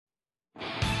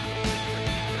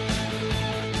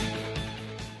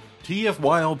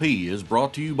TFYLP is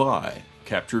brought to you by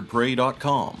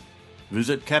CapturedPrey.com.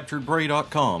 Visit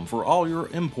CapturedPrey.com for all your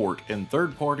import and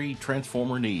third-party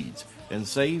transformer needs, and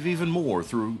save even more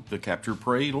through the Captured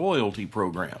Prey loyalty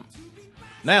program.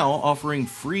 Now offering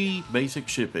free basic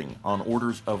shipping on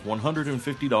orders of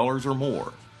 $150 or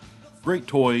more. Great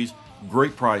toys,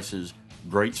 great prices,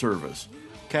 great service.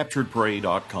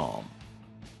 CapturedPrey.com.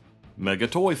 Mega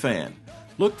Toy Fan.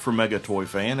 Look for Mega Toy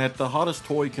Fan at the hottest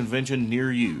toy convention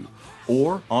near you,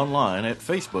 or online at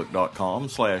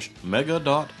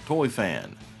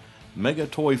facebook.com/mega.toyfan. Mega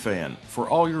Toy Fan for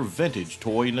all your vintage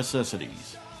toy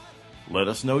necessities. Let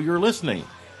us know you're listening.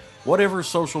 Whatever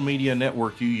social media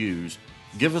network you use,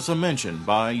 give us a mention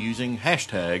by using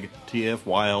hashtag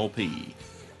TFYLP.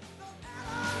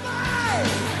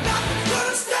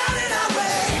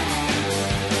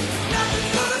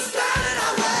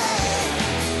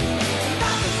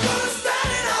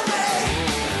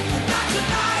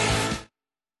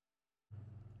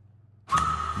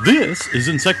 This is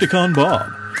Insecticon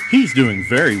Bob. He's doing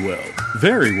very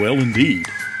well indeed.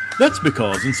 That's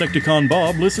because Insecticon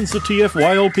Bob listens to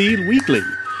TFYLP weekly.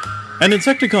 And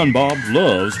Insecticon Bob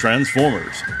loves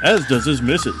Transformers, as does his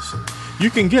missus. You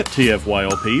can get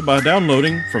TFYLP by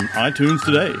downloading from iTunes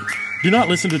today. Do not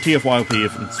listen to TFYLP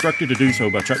if instructed to do so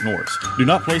by Chuck Norris. Do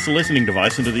not place a listening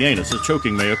device into the anus as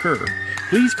choking may occur.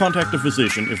 Please contact a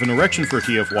physician if an erection for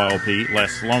TFYLP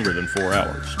lasts longer than 4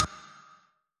 hours.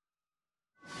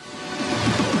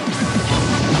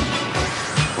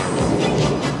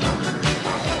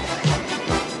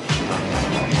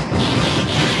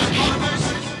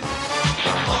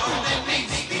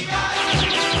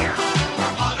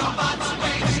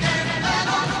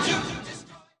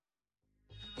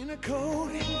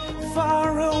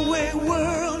 Faraway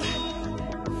world,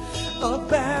 a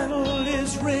battle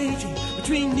is raging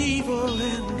between evil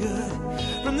and good.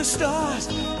 From the stars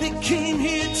that came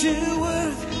here to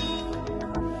Earth,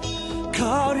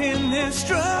 caught in their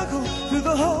struggle through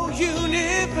the whole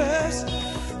universe.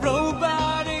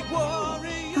 Robotic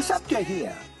warriors. Perceptor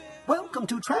here. Welcome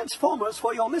to Transformers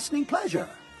for your listening pleasure.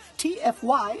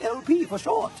 TFYLP for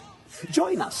short.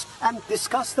 Join us and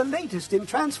discuss the latest in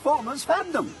Transformers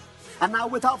fandom. And now,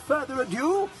 without further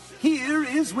ado, here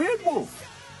is Weird Wolf.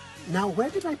 Now,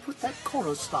 where did I put that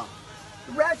chorus stop?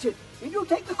 Ratchet, did you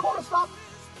take the chorus stop?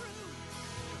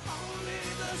 Only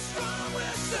the strong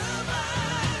will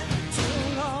survive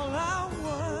till all I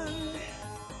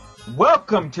want.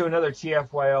 Welcome to another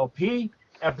TFYLP,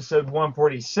 episode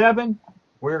 147.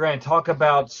 We're going to talk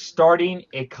about starting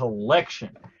a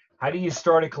collection. How do you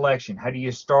start a collection? How do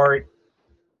you start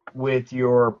with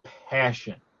your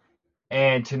passion?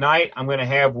 And tonight, I'm going to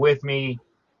have with me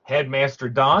Headmaster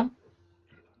Don,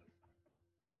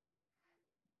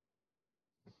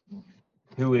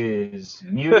 who is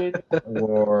muted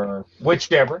or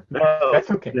whichever. No, that's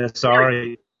okay. No,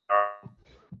 sorry.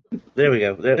 There we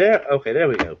go. Okay, there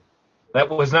we go. That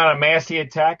was not a Massey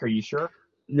attack. Are you sure?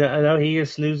 No, he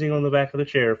is snoozing on the back of the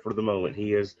chair for the moment.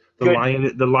 He is the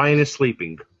lion. The lion is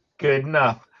sleeping. Good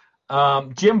enough.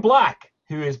 Jim Black,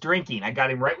 who is drinking. I got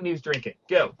him right when he was drinking.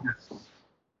 Go.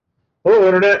 Hello,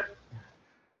 Internet.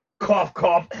 Cough,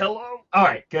 cough. Hello. All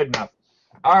right, good enough.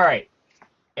 All right.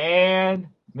 And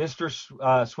Mr.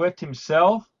 Swift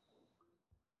himself.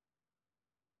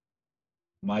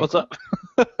 Michael, what's up?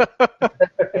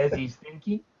 as he's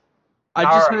thinking. I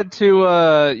just had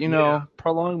to,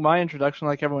 prolong my introduction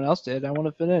like everyone else did. I want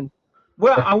to fit in.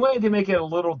 Well, I wanted to make it a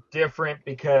little different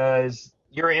because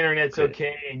your internet's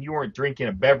okay and you weren't drinking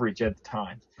a beverage at the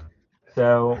time.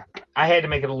 So I had to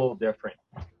make it a little different.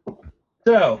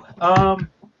 So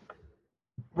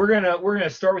we're gonna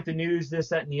start with the news, this,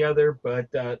 that, and the other.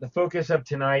 But the focus of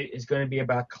tonight is going to be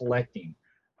about collecting.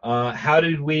 How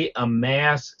did we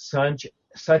amass such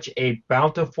a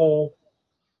bountiful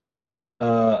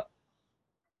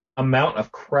amount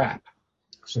of crap?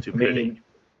 Stupidity.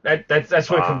 I mean, that's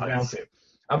what it comes down to.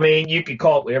 I mean, you could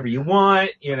call it whatever you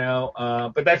want,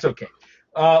 but that's okay.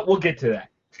 We'll get to that.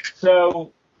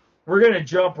 So we're going to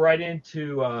jump right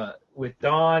into with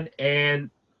Don and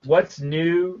what's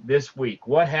new this week.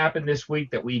 What happened this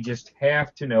week that we just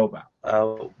have to know about?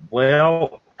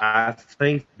 Well, I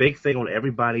think big thing on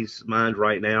everybody's mind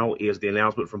right now is the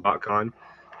announcement from BotCon.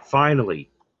 Finally,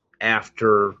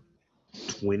 after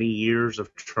 20 years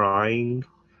of trying,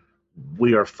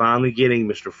 we are finally getting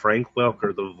Mr. Frank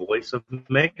Welker, the voice of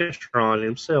Megatron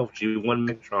himself, G1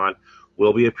 Megatron,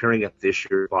 will be appearing at this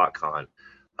year's BotCon.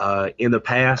 In the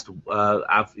past,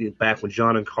 back when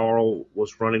John and Carl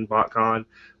was running BotCon,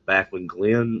 back when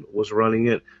Glenn was running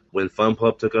it, when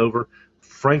FunPub took over,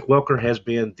 Frank Welker has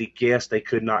been the guest they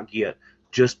could not get.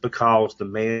 just because the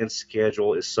man's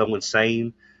schedule is so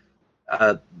insane.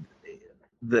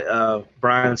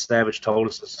 Brian Savage told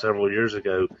us several years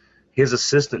ago, his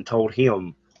assistant told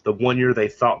him the one year they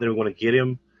thought they were going to get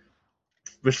him,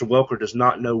 Mr. Welker does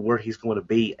not know where he's going to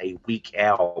be a week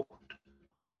out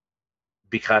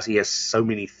because he has so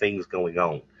many things going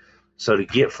on. So to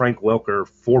get Frank Welker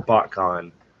for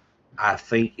BotCon, I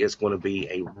think is going to be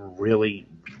a really,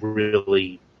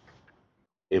 really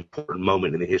important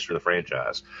moment in the history of the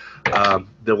franchise.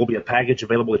 There will be a package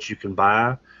available that you can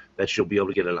buy that you'll be able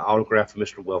to get an autograph of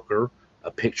Mr. Welker, a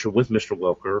picture with Mr.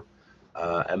 Welker,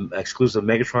 an exclusive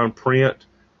Megatron print,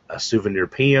 a souvenir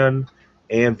pin,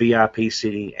 and VIP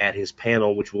seating at his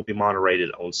panel, which will be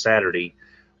moderated on Saturday,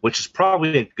 which is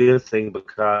probably a good thing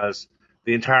because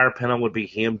the entire panel would be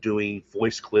him doing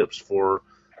voice clips for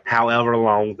however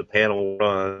long the panel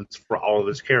runs for all of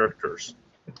his characters.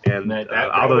 And that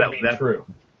would be true.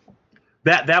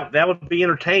 That would be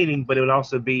entertaining, but it would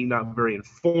also be not very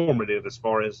informative as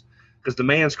far as, because the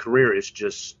man's career is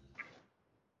just,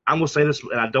 I'm going to say this,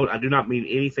 and I do not mean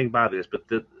anything by this, but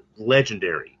the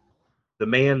legendary. The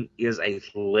man is a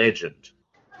legend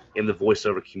in the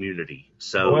voiceover community.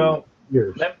 So, well,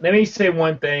 let me say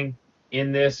one thing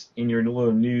in your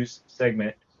little news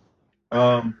segment.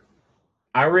 I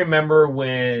remember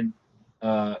when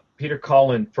Peter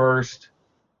Cullen first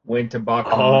went to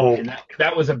BotCon, and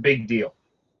that was a big deal.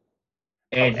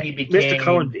 And he became Mr.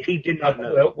 Cullen. He did not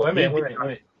know. Wait a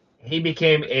minute. He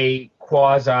became a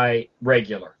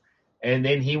quasi-regular, and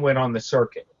then he went on the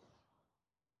circuit.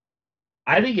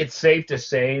 I think it's safe to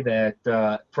say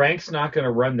that Frank's not going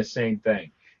to run the same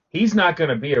thing. He's not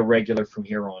going to be a regular from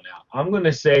here on out. I'm going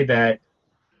to say that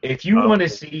if you want to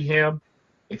see him,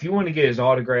 if you want to get his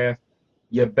autograph,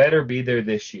 you better be there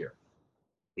this year.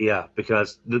 Yeah,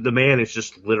 because the man is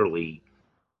just literally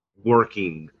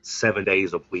working 7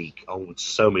 days a week on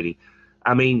so many.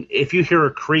 I mean, if you hear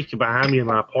a creak behind me in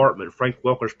my apartment, Frank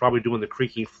Welker's probably doing the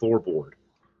creaking floorboard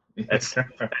at some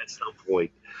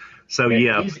point. So and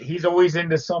yeah, he's always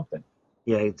into something.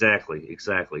 Yeah, exactly.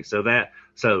 So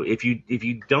if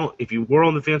you were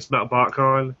on the fence about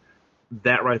BotCon,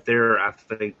 that right there, I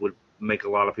think would make a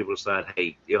lot of people decide,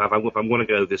 hey, if I'm going to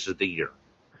go, this is the year.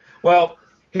 Well,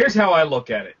 here's how I look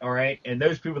at it. All right, and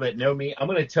those people that know me, I'm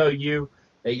going to tell you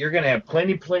that you're going to have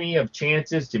plenty of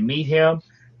chances to meet him.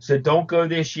 So don't go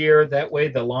this year. That way,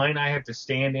 the line I have to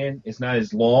stand in is not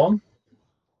as long.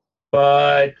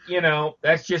 But,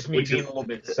 that's just me being a little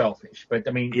bit selfish. But,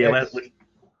 I mean, yeah,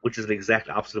 which is the exact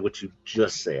opposite of what you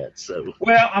just said. So,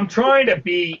 well, I'm trying to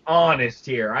be honest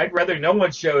here. I'd rather no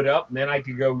one showed up and then I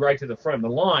could go right to the front of the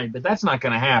line, but that's not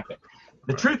going to happen.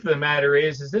 The truth of the matter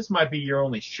is this might be your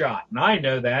only shot, and I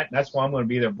know that. And that's why I'm going to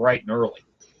be there bright and early.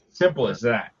 Simple as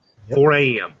that. 4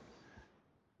 a.m.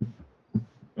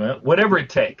 Well, whatever it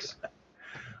takes.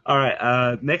 All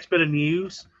right. Next bit of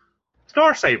news: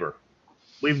 Starsaber.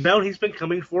 We've known he's been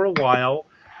coming for a while.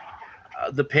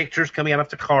 The pictures coming out of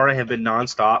Takara have been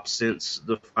nonstop since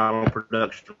the final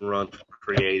production run was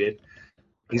created.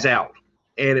 He's out.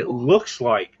 And it looks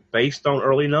like, based on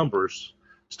early numbers,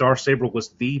 Starsaber was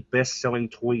the best-selling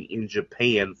toy in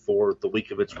Japan for the week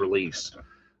of its release.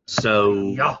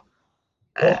 So,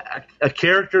 a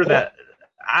character that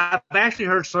I've actually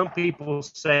heard some people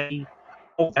say,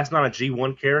 oh, that's not a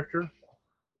G1 character.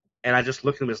 And I just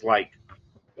look at him as like,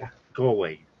 go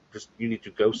away. You need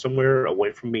to go somewhere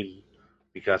away from me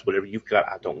because whatever you've got,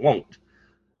 I don't want.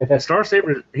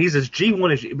 Starsaber, he's as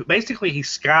G1 as basically he's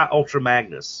Sky Ultra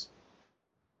Magnus.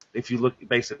 If you look,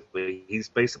 he's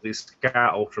basically Sky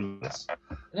Ultra Magnus.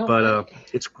 But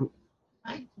it's.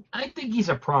 I think he's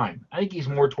a Prime. I think he's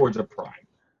more towards a Prime.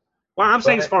 Well, I'm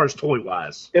saying as far as toy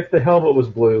wise. If the helmet was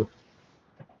blue.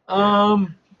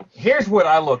 Here's what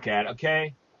I look at.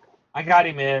 Okay, I got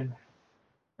him in.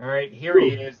 All right, here he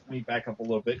is. Let me back up a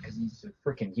little bit because he's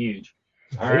freaking huge.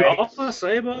 All right. All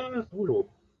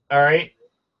right.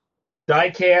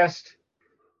 Diecast.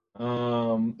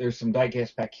 There's some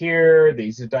diecast back here.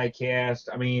 These are diecast.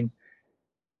 I mean,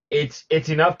 it's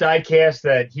enough diecast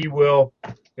that he will.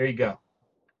 There you go.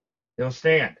 He'll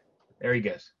stand. There he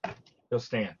goes. He'll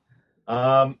stand.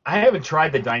 I haven't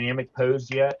tried the dynamic pose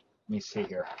yet. Let me see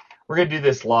here. We're gonna do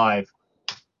this live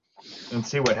and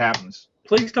see what happens.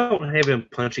 Please don't have him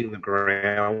punching the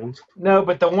ground. No,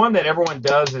 but the one that everyone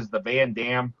does is the Van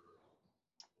Damme.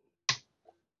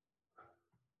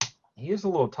 He is a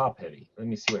little top heavy. Let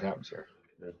me see what happens here.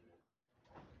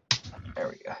 There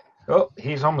we go. Oh,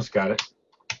 he's almost got it.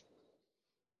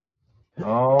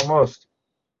 Almost.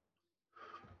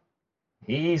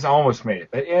 He's almost made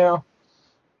it. But,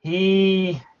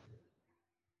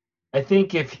 I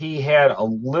think if he had a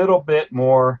little bit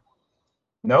more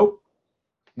Nope.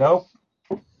 Nope.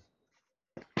 There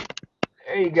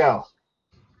you go.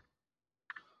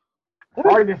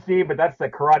 Hard to see, but that's the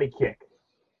Karate Kick.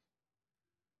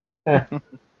 There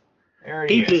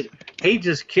he is. He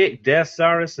just kicked Death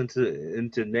Cyrus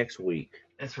into next week.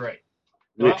 That's right.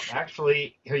 Which, Well,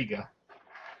 actually, here you go.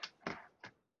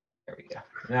 There we go.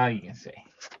 Now you can see.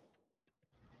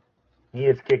 He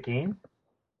is kicking.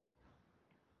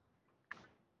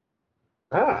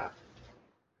 Road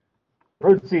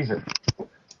Caesar.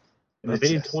 if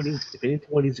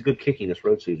anybody's a good kicking, it's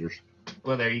Road Caesars.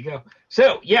 Well, there you go.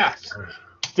 So, yes,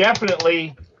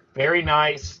 definitely very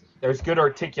nice. There's good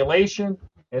articulation,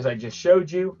 as I just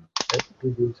showed you.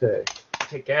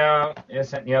 Kick out,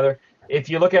 this, that, and the other. If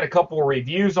you look at a couple of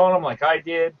reviews on them, like I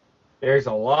did, there's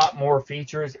a lot more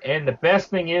features. And the best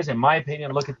thing is, in my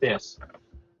opinion, look at this.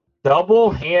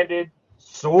 Double-handed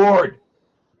sword.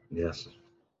 Yes.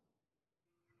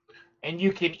 And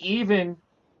you can even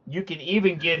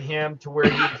get him to where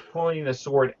he's pulling the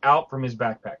sword out from his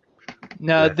backpack.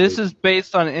 Now, this is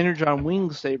based on Energon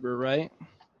Wing Saber, right?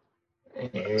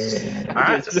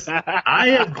 I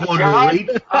am going to read.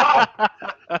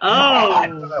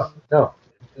 Oh no,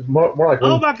 it's more like.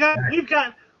 Oh my God,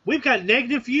 we've got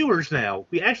negative viewers now.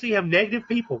 We actually have negative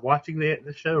people watching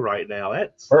the show right now.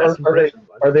 Are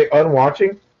they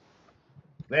unwatching?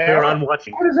 They're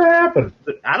unwatching. How does that happen?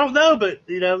 I don't know, but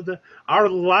our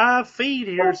live feed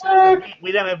here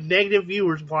we now have negative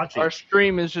viewers watching. Our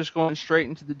stream is just going straight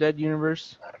into the dead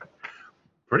universe.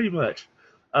 Pretty much.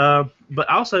 But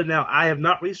also now, I have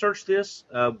not researched this,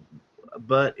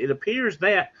 but it appears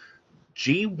that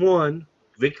G1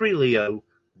 Victory Leo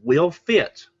will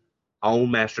fit on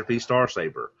Masterpiece Star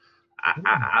Saber.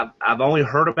 I've only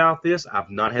heard about this. I've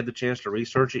not had the chance to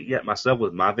research it yet myself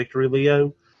with my Victory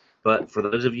Leo. But for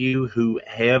those of you who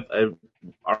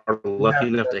are lucky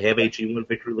enough to have a G1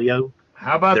 Victory Leo,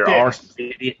 how about there this?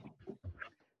 are.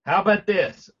 How about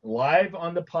this? Live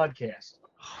on the podcast.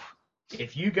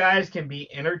 If you guys can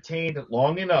be entertained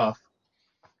long enough,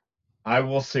 I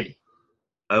will see.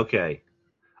 Okay.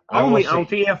 Only on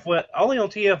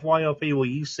TFYLP will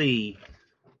you see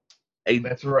a.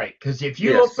 That's right. Because if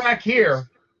you look back here,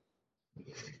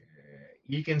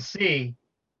 you can see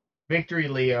Victory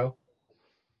Leo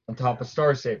on top of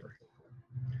Star Saber.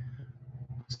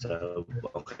 So,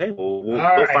 okay,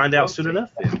 we'll find out soon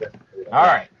enough then. All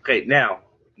right. Okay, now,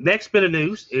 next bit of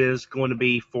news is going to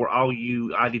be for all you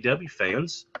IDW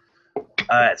fans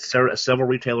at several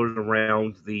retailers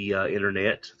around the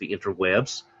internet, the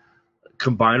interwebs.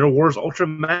 Combiner Wars Ultra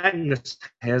Magnus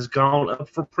has gone up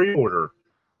for pre-order.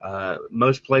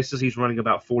 Most places he's running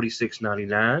about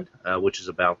 $46.99, which is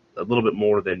about a little bit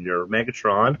more than your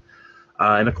Megatron.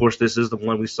 And of course, this is the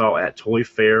one we saw at Toy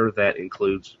Fair that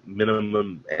includes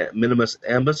Minimus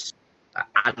Ambus.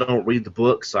 I don't read the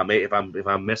book, so if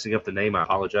I'm messing up the name, I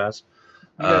apologize.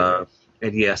 And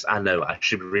yes, I know I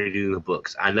should be reading the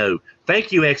books. I know.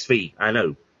 Thank you, XV. I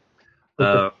know.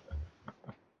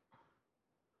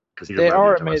 They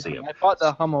are amazing. I bought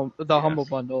the Hummel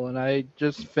bundle, and I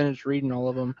just finished reading all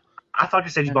of them. I thought you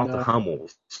said you bought the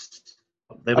Hummels.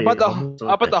 I bought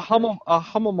the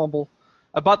Hummel Mumble.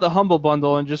 I bought the Humble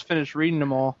bundle and just finished reading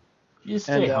them all. You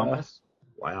say hummus.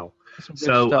 Wow.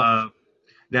 So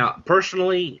now,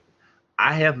 personally,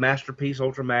 I have Masterpiece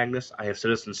Ultra Magnus. I have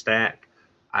Citizen Stack.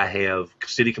 I have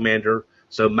City Commander.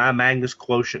 So my Magnus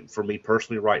quotient for me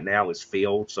personally right now is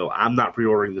filled. So I'm not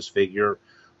pre-ordering this figure,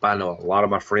 but I know a lot of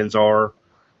my friends are.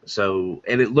 So,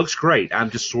 and it looks great. I'm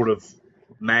just sort of,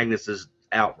 Magnus is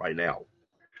out right now.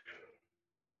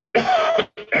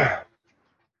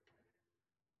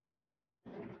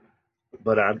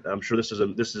 But I'm sure this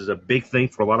is a big thing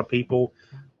for a lot of people.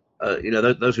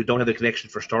 Those who don't have the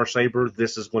connection for Star Saber,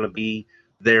 this is going to be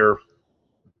their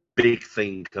big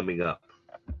thing coming up.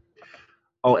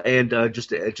 Oh, and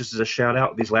just as a shout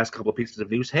out, these last couple of pieces of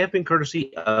news have been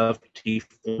courtesy of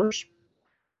T-Formers.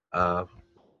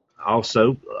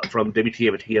 Also, from WTF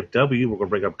and TFW, we're going to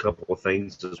bring up a couple of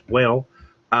things as well.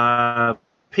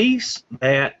 Piece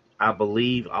that I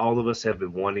believe all of us have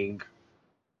been wanting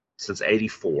since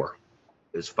 '84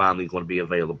 is finally going to be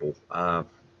available.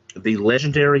 The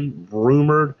legendary,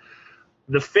 rumored,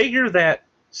 the figure that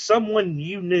someone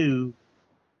you knew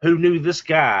who knew this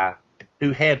guy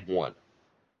who had one.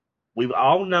 We've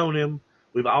all known him.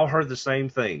 We've all heard the same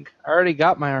thing. I already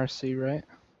got my RC, right?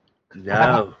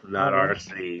 No, not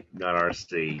RC. Not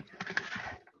RC.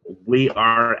 We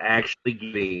are actually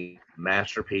getting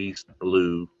Masterpiece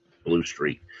Blue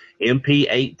Streak.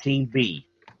 MP18B.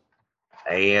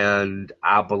 And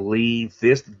I believe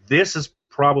this is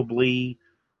probably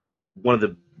one of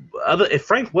the other. If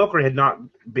Frank Welker had not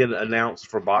been announced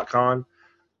for BotCon,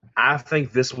 I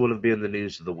think this would have been the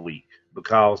news of the week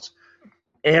because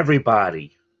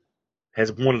everybody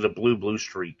has wanted a blue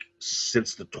streak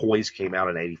since the toys came out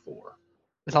in '84.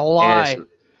 It's a lie.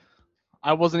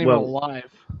 I wasn't even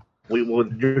alive.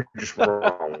 You're just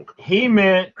wrong. He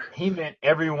meant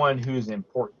everyone who's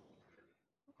important.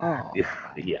 Oh. Yeah,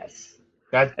 yes.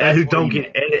 That's who don't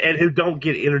get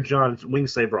Energon's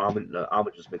Wingsaber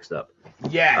homages mixed up.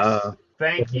 Yes.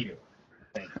 Thank you.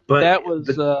 But that was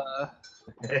that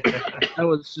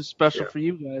was just special for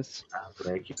you guys.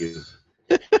 Thank you.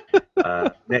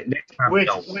 Next time, which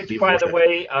by the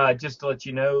way, just to let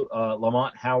you know,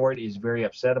 Lamont Howard is very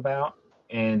upset about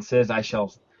and says I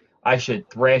should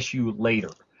thrash you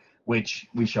later, which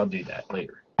we shall do that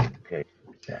later. Okay.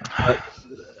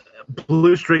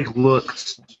 Blue Streak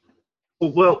looks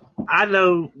well. I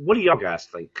know. What do y'all guys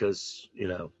think? Because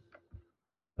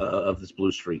of this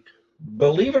Blue Streak.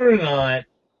 Believe it or not,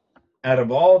 out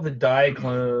of all the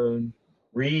Diaclone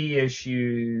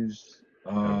reissues,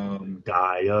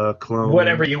 Diaclone,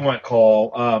 whatever you want to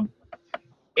call,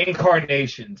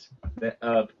 incarnations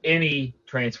of any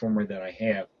Transformer that I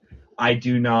have, I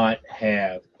do not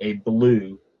have a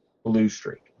blue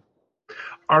streak.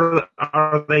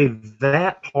 Are they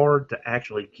that hard to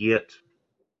actually get?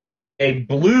 A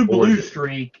blue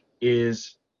streak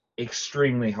is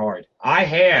extremly hard. I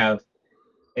have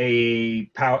a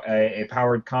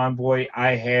powered convoy.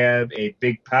 I have a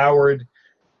big powered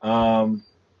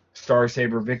Star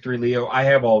Saber Victory Leo. I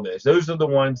have all this. Those are the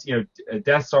ones,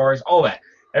 Death Stars, all that.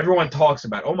 Everyone talks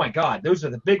about. Oh my God, those are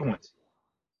the big ones.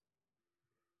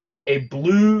 A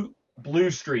blue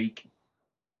streak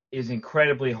is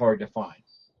incredibly hard to find.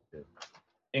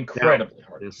 Incredibly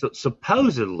hard. So,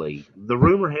 supposedly, the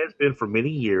rumor has been for many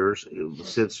years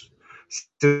since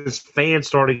fans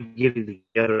started getting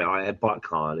together at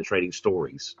BotCon and trading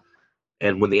stories,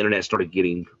 and when the internet started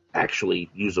getting actually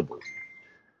usable,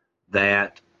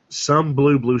 that some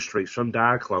blue streaks from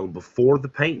Diaclone before the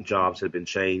paint jobs had been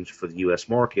changed for the U.S.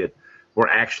 market were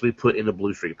actually put into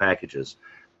blue streak packages.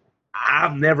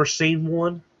 I've never seen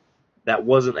one that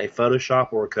wasn't a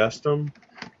Photoshop or a custom,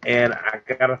 and I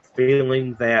got a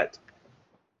feeling that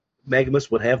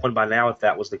Megamus would have one by now if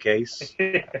that was the case.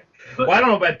 Well, I don't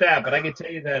know about that, but I can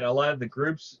tell you that a lot of the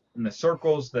groups and the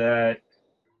circles that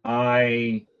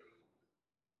I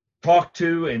talk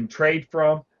to and trade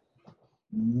from,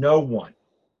 no one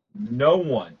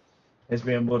has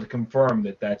been able to confirm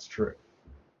that that's true.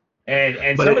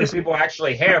 And some of the people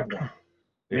actually have one.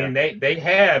 I mean, they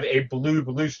have a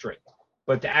blue streak,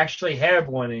 but to actually have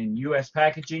one in U.S.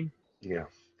 packaging. Yeah,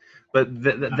 but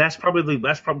that's probably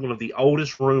one of the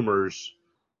oldest rumors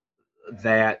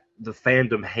that the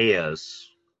fandom has,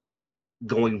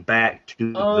 going back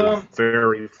to the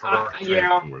very first.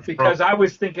 Yeah, because I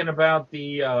was thinking about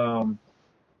the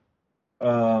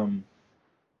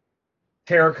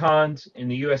Terracons in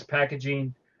the U.S.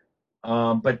 packaging,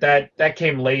 but that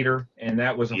came later, and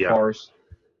that was a farce.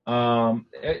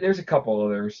 There's a couple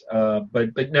others,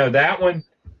 but no, that one,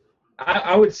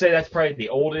 I would say that's probably the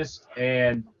oldest,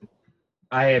 and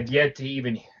I have yet to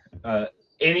even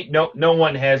no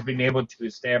one has been able to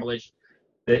establish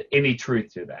any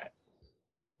truth to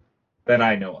that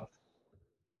I know of.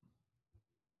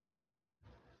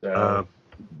 So,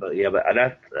 but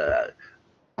that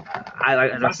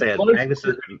I said, Magnus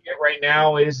right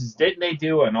now is didn't they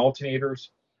do an alternators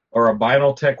or a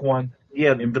Binaltech one?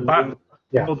 Yeah, the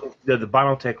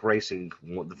Binaltech Racing,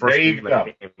 the first one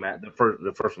that came out,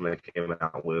 the first one that came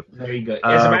out with. There you go.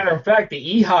 As a matter of fact,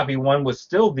 the eHobby one was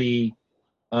still the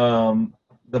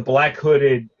black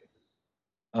hooded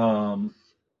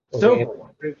silver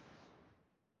one.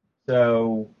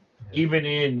 So even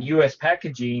in U.S.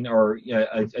 packaging or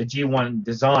a G1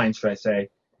 design, should I say,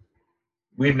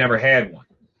 we've never had one.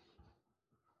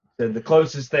 So the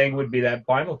closest thing would be that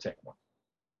Binaltech one,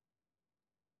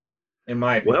 in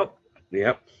my opinion. Well,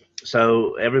 yep.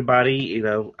 So everybody,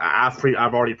 I've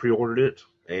already pre-ordered it,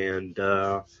 and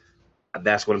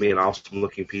that's going to be an awesome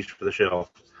looking piece for the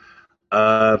shelf.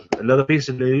 Another piece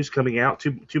of news coming out,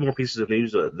 two more pieces of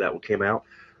news that came out,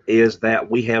 is that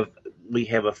we have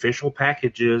official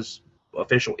packages,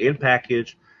 official in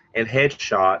package and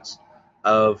headshots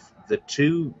of the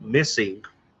two missing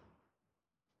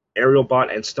Aerial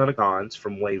Bot and Stunticons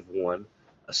from Wave 1,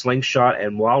 Slingshot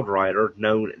and Wild Rider,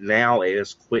 known now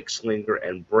as Quick Slinger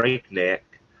and Breakneck.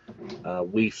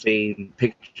 We've seen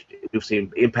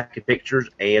impacted pictures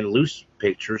and loose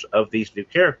pictures of these new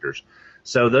characters.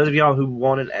 So those of y'all who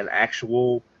wanted an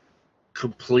actual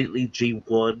completely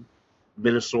G1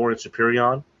 Minosaur and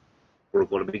Superion, we're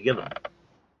going to be getting them.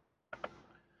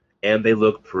 And they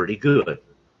look pretty good.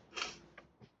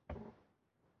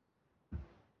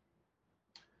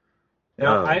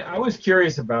 Now, I was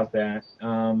curious about that.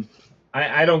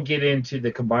 I don't get into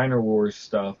the Combiner Wars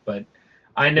stuff, but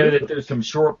I know that there's some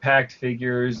short packed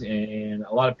figures, and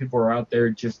a lot of people are out there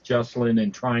just jostling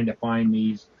and trying to find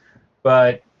these.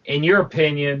 But in your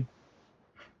opinion,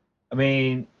 I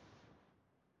mean,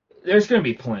 there's going to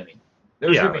be plenty.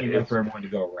 There's going to be enough for everyone to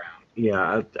go around.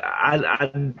 Yeah,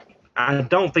 I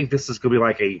don't think this is going to be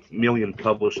like a Million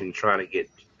Publishing trying to get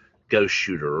Ghost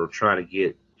Shooter or trying to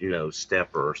get,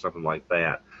 Stepper or something like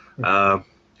that.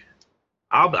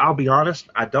 I'll be honest,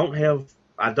 I don't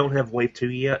have Wave 2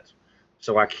 yet,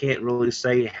 so I can't really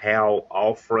say how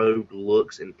Off-Road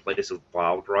looks in place of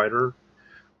Wild Rider.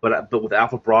 But with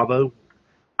Alpha Bravo,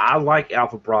 I like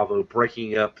Alpha Bravo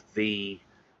breaking up the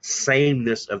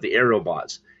sameness of the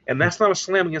Aerobots. And that's not a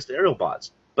slam against the Aerobots,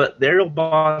 but the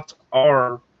Aerobots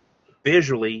are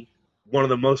visually one of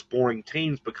the most boring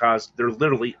teams because they're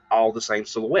literally all the same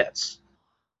silhouettes,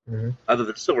 other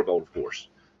than Silverbolt, of course.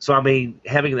 So, I mean,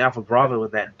 having an Alpha Bravo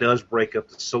in that does break up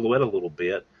the silhouette a little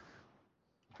bit.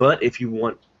 But if you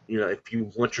want, your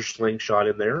slingshot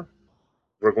in there,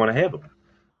 we're going to have them.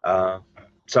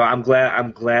 So I'm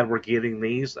glad we're getting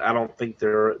these. I don't think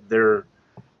they're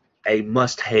a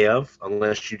must-have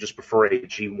unless you just prefer a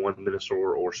G1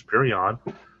 Minosaur or Superion.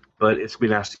 But it's going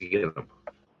to be nice to get them.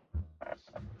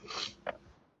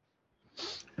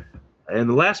 And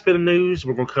the last bit of news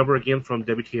we're going to cover again from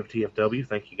WTF TFW.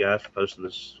 Thank you guys for posting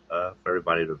this for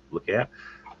everybody to look at.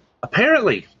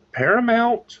 Apparently,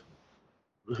 Paramount,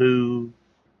 who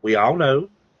we all know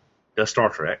does Star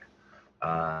Trek,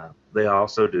 they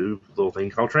also do a little thing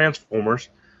called Transformers.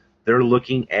 They're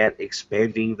looking at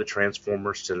expanding the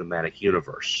Transformers cinematic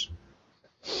universe.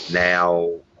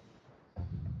 Now,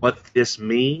 what this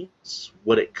means,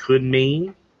 what it could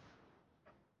mean,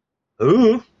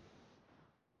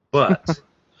 but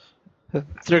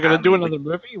they're going to do another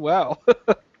movie? Wow.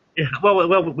 Yeah,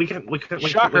 well, we kind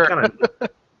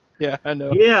of. Yeah, I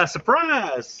know. Yeah,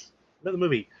 surprise! Another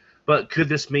movie. But could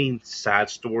this mean side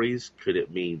stories? Could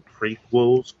it mean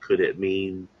prequels? Could it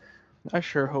mean? I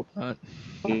sure hope not.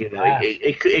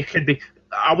 It could be.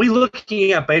 Are we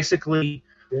looking at basically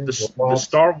the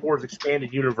Star Wars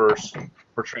expanded universe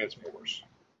for Transformers?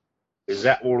 Is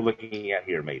that what we're looking at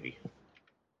here? Maybe.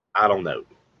 I don't know.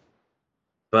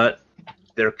 But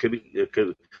there could be.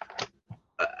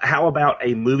 How about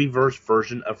a movie-verse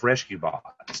version of Rescue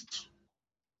Bots?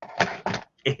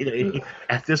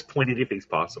 At this point, anything's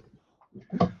possible.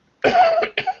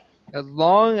 As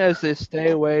long as they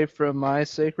stay away from my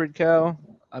sacred cow,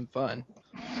 I'm fine.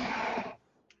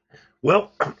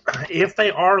 Well, if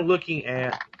they are looking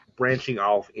at branching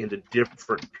off into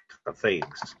different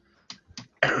things,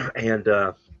 and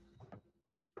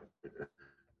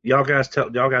y'all guys talk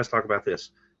about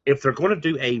this. If they're going to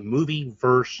do a movie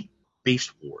verse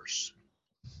Beast Wars,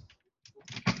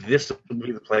 this would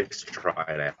be the place to try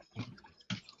it out.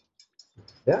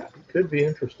 That could be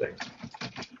interesting.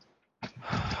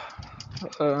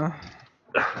 I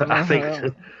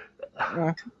think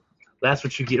that's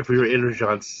what you get for your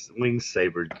Energon Wing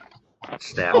Saber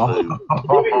stab.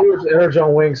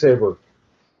 Energon Wing Saber.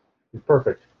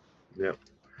 Perfect. Yeah.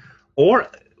 Or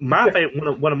my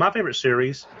favorite, one of my favorite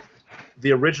series,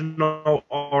 the original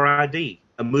RID,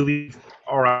 a movie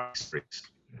RID series,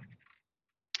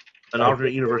 an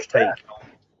alternate universe take,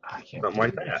 something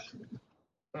like that.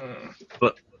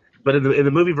 But in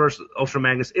the movie verse, Ultra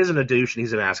Magnus isn't a douche and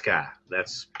he's a nice guy.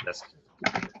 That's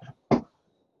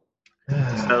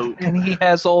so. And he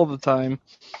has all the time.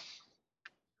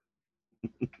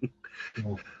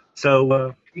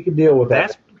 So he can deal with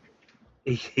that.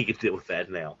 He can deal with that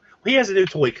now. He has a new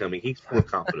toy coming. He's full of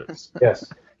confidence.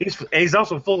 Yes. He's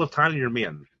also full of tinier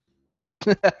men.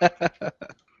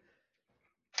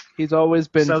 He's always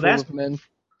been full of men.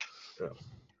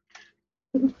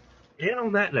 And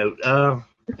on that note,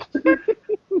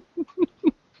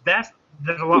 there's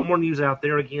a lot more news out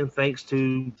there. Again, thanks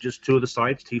to just two of the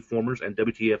sites, T-Formers and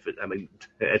WTF.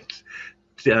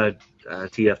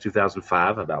 TF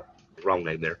 2005. About the wrong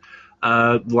name there.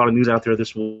 A lot of news out there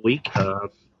this week.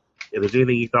 If there's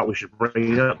anything you thought we should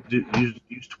bring up,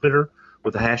 use Twitter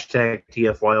with the hashtag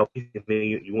TFYLP. If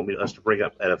you want us to bring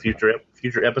up at a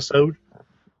future episode,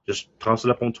 just toss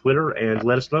it up on Twitter and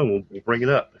let us know. We'll bring it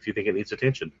up if you think it needs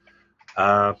attention.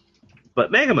 But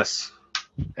Megamus,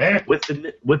 with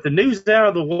the news out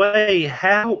of the way,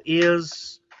 how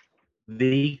is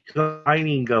the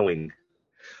combining going?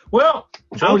 Well,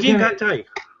 Joe, you got to tell you.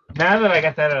 Now that I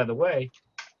got that out of the way,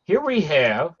 here we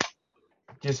have,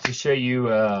 just to show you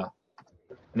an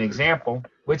example,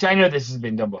 which I know this has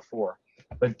been done before,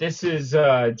 but this is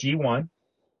G1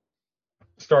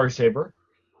 Star Saber.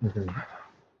 Mm-hmm.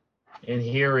 And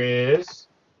here is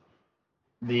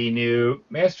the new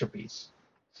Masterpiece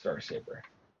Star Saber.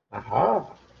 Aha.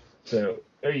 So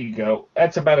there you go.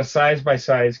 That's about a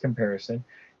size-by-size comparison.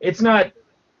 It's not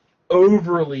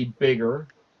overly bigger,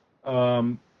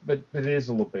 but it is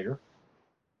a little bigger.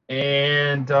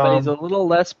 And But he's a little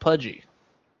less pudgy.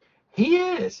 he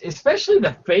is, especially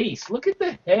the face. Look at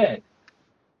the head.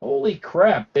 Holy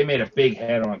crap! They made a big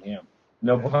head on him.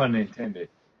 No pun intended.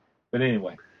 But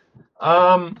anyway,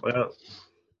 Well,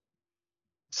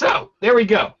 so there we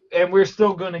go. And we're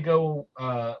still going to go.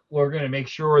 We're going to make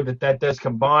sure that does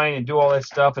combine and do all that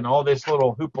stuff and all this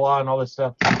little hoopla and all this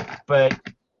stuff. But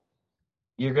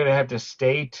you're going to have to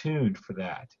stay tuned for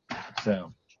that.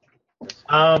 So,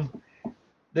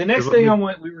 the next thing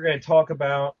we were going to talk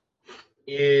about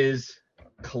is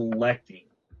collecting,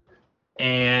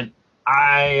 and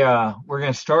we're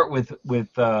going to start with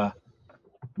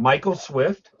Michael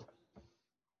Swift,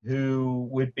 who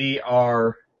would be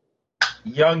our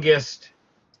youngest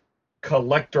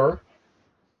collector,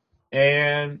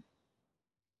 and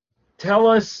tell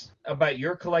us about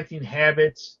your collecting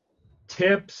habits,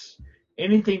 tips,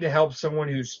 anything to help someone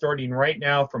who's starting right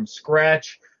now from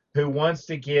scratch, who wants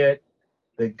to get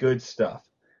the good stuff.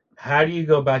 How do you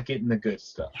go about getting the good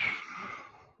stuff?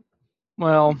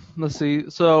 Well, let's see.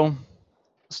 So,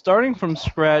 starting from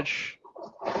scratch,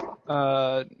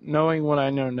 knowing what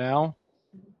I know now,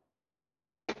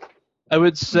 I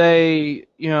would say,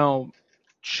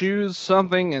 choose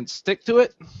something and stick to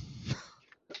it.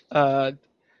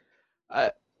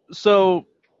 So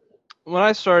when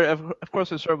I started, of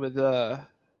course, I started with, I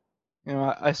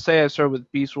say I started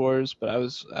with Beast Wars, but I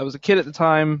was a kid at the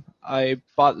time. I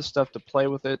bought the stuff to play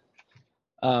with it.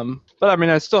 But I mean,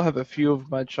 I still have a few of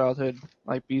my childhood,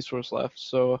 like Beast Wars, left.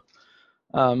 So,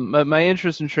 my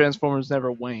interest in Transformers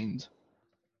never waned.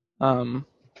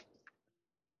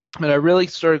 And I really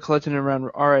started collecting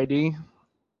around RID,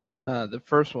 the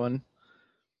first one.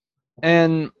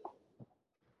 And,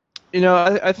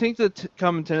 I think the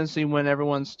common tendency when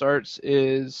everyone starts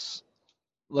is,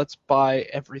 let's buy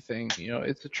everything.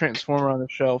 It's a Transformer on the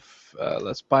shelf.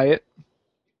 Let's buy it.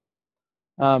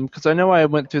 Because I know I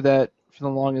went through that for the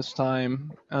longest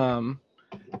time. And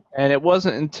it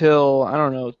wasn't until, I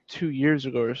don't know, 2 years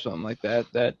ago or something like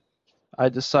that I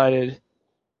decided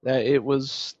that it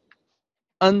was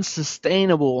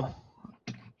unsustainable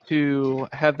to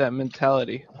have that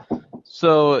mentality.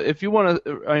 So if you want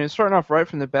to, starting off right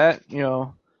from the bat,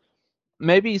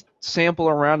 maybe sample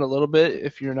around a little bit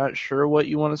if you're not sure what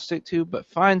you want to stick to, but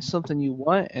find something you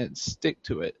want and stick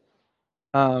to it.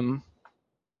 And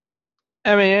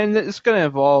it's going to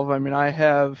evolve. I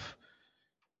have,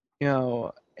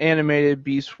 animated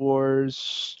Beast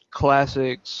Wars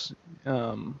classics,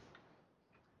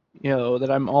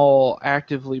 that I'm all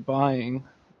actively buying,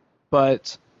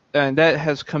 and that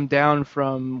has come down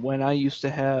from when I used to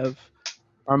have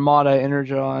Armada,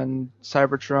 Energon,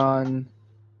 Cybertron,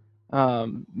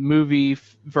 movie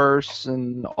verse,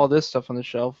 and all this stuff on the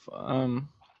shelf.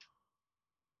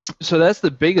 So that's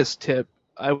the biggest tip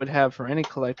I would have for any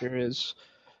collector is,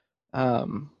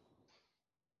 don't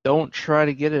try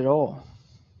to get it all,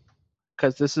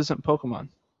 because this isn't Pokemon.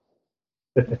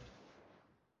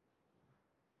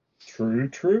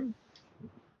 True.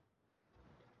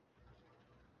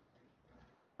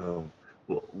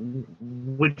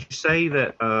 Would you say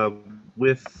that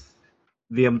with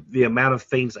the amount of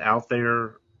things out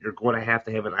there, you're going to have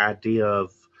an idea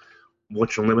of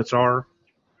what your limits are?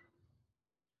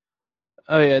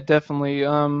 Oh yeah, definitely.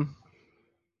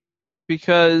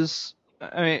 Because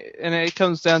and it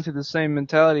comes down to the same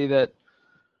mentality that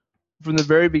from the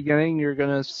very beginning you're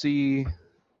gonna see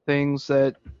things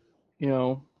that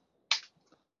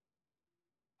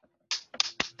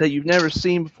that you've never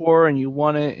seen before, and you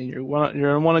want it, and you're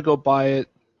gonna want to go buy it.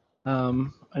 I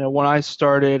know when I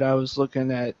started, I was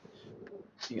looking at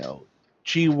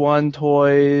G1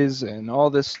 toys and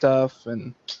all this stuff,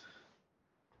 and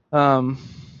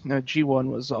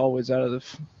G1 was always out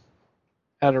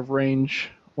of range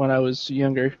when I was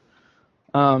younger.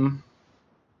 But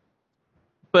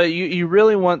you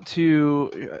really want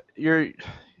to you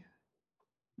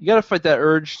got to fight that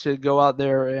urge to go out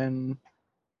there and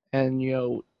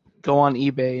go on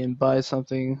eBay and buy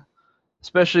something,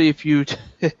 especially if you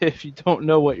don't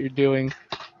know what you're doing,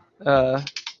 or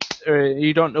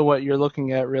you don't know what you're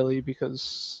looking at really,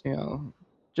 because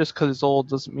just because it's old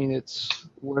doesn't mean it's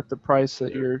worth the price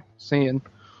that you're seeing.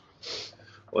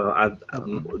 Well,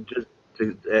 just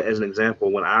as an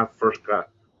example, when I first got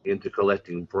into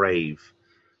collecting Brave,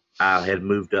 I had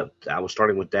moved up. I was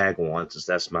starting with Dagwan, since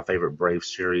that's my favorite Brave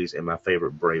series and my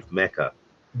favorite Brave mecha.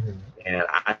 Mm-hmm. And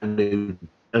I knew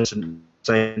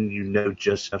saying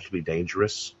just enough to be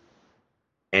dangerous.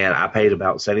 And I paid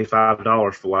about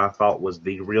 $75 for what I thought was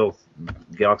the real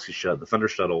Galaxy Shuttle, the Thunder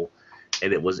Shuttle,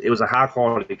 and it was a high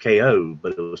quality KO,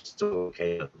 but it was still a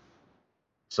KO.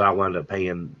 So I wound up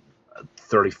paying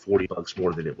 $30-$40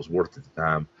 more than it was worth at the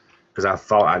time because I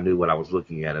thought I knew what I was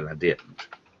looking at and I didn't.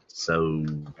 So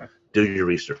do your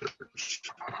research.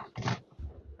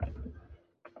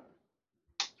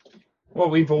 Well,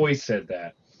 we've always said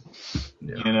that,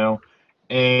 Yeah.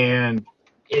 And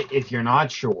if you're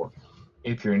not sure,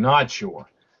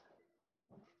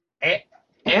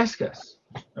 ask us.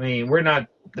 I mean, we're not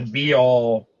the be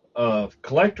all of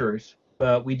collectors,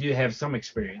 but we do have some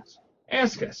experience.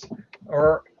 Ask us,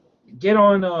 or get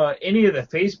on any of the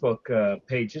Facebook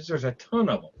pages. There's a ton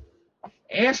of them.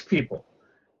 Ask people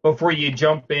before you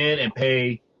jump in and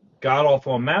pay god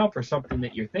awful amount for something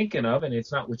that you're thinking of, and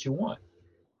it's not what you want.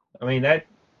 I mean, that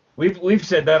we've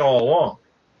said that all along.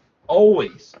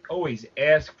 Always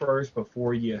ask first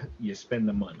before you spend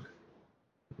the money.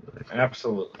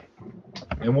 Absolutely.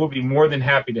 And we'll be more than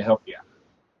happy to help you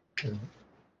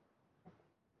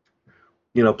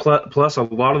out. Plus a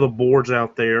lot of the boards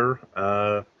out there,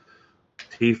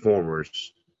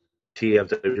 T-Formers,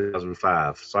 TFW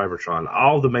 2005, Cybertron,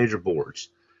 all the major boards.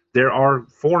 There are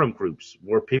forum groups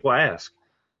where people ask,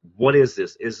 what is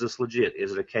this? Is this legit?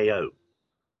 Is it a KO?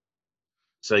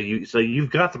 So you've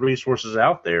got the resources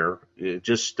out there.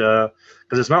 Just because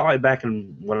it's not like back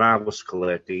when I was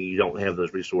collecting, you don't have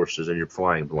those resources and you're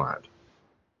flying blind.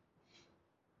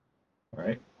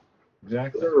 Right.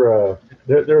 Exactly.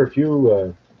 There are a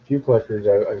few collectors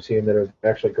I've seen that have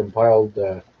actually compiled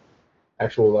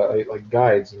actual like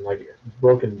guides and like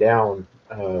broken down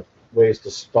ways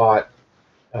to spot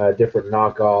different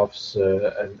knockoffs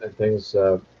and things.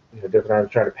 Different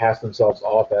artists trying to pass themselves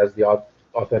off as the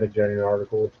authentic genuine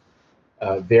article,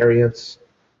 variants,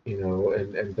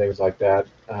 and things like that.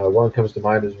 One that comes to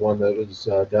mind is one that was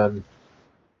done.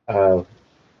 I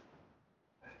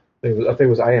think it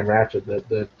was I Am Ratchet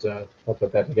that helped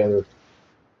put that together.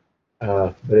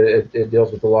 But it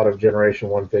deals with a lot of Generation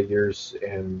 1 figures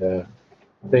and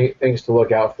things to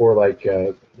look out for, like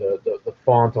the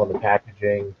font on the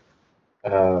packaging,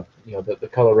 the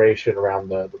coloration around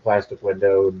the plastic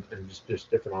window, and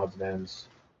just different odds and ends.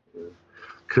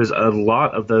 Because a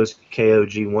lot of those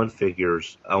KOG1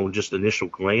 figures, on just initial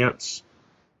glance,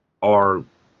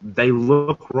 they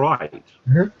look right.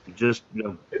 Mm-hmm. Just,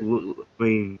 I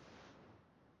mean,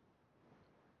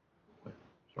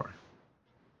 sorry.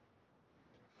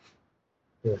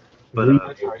 Yeah.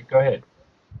 But Sorry, go ahead.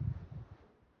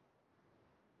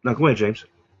 No, go ahead, James.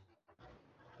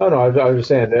 Oh no, I was just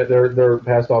saying that they're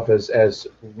passed off as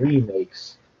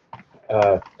remakes.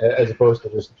 As opposed to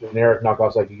just generic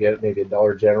knockoffs like you get at maybe a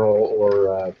Dollar General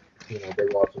or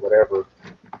Big Lots or whatever,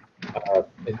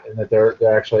 and that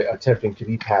they're actually attempting to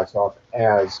be passed off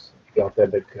as the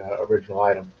authentic original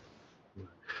item.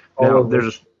 Now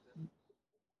there's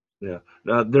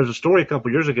a story a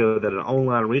couple years ago that an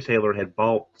online retailer had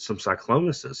bought some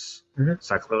Cyclonuses,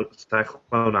 Cyclone.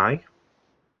 I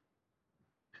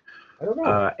don't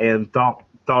know. And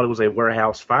thought it was a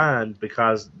warehouse find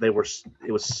because it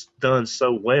was done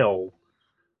so well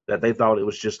that they thought it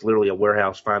was just literally a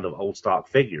warehouse find of old stock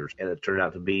figures, and it turned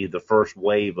out to be the first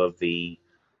wave of the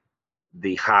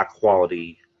high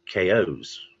quality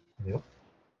KOs. Yep.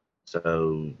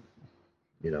 So,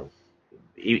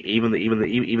 even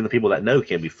the people that know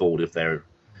can be fooled if the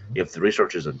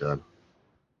research isn't done.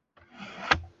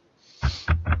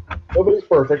 Nobody's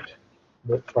perfect,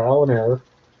 but trial and error.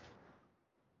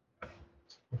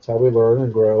 That's how we learn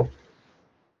and grow.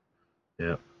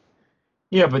 Yeah.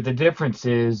 Yeah, but the difference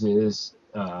is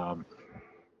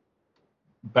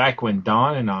back when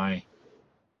Don and I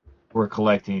were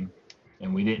collecting,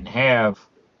 and we didn't have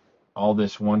all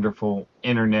this wonderful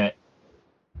internet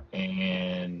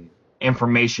and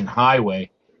information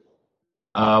highway.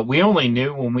 We only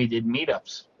knew when we did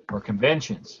meetups or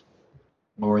conventions,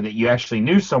 or that you actually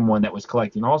knew someone that was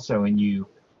collecting also, and you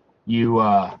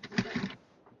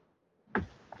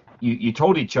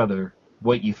told each other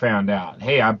what you found out.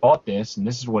 Hey, I bought this, and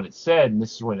this is what it said, and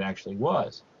this is what it actually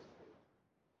was.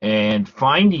 And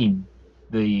finding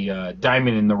the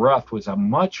diamond in the rough was a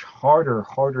much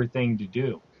harder thing to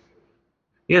do.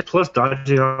 Yeah, plus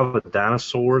dodging all the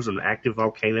dinosaurs and active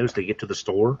volcanoes to get to the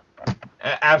store.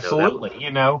 Absolutely,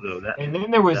 and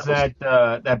then there was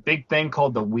that big thing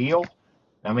called the wheel.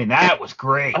 I mean, that was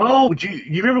great. Oh,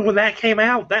 you remember when that came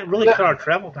out? That really cut our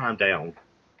travel time down.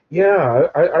 Yeah,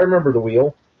 I remember the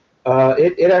wheel.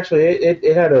 It actually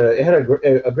had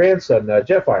a grandson,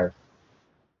 Jetfire.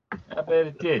 I bet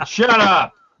it did. Shut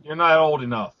up! You're not old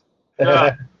enough. Shut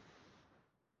up.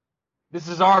 This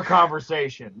is our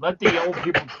conversation. Let the old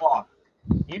people talk.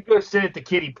 You go sit at the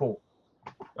kiddie pool.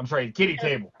 I'm sorry, the kiddie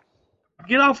table.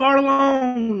 Get off our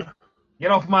lawn.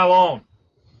 Get off my lawn.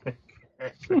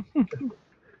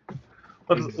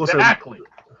 Exactly.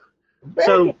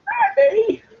 So,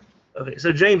 okay,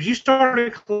 so James, you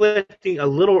started collecting a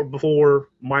little before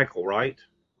Michael, right?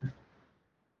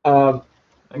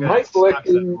 My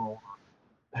collecting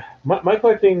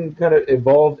kind of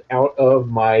evolved out of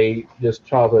my just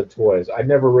childhood toys. I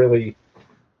never really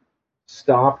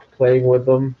stopped playing with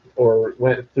them or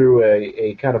went through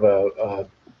a kind of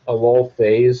a lull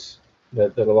phase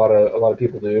that a lot of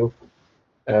people do,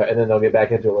 and then they'll get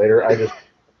back into it later.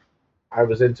 I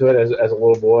was into it as a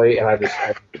little boy, and I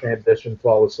transitioned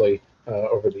flawlessly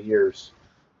over the years.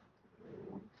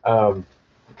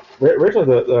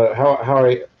 Originally, how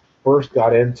I first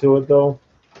got into it though,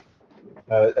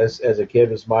 as a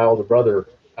kid, was my older brother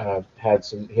had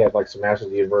some Masters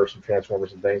of the Universe and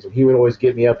Transformers and things, and he would always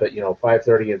get me up at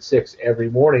 5:30 and 6 every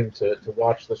morning to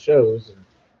watch the shows,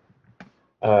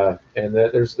 and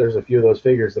there's a few of those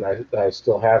figures that I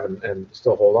still have and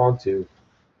still hold on to,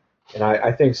 and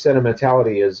I think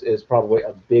sentimentality is probably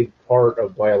a big part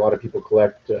of why a lot of people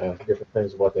collect different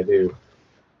things of what they do.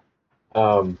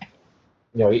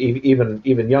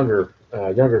 Even younger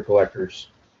collectors.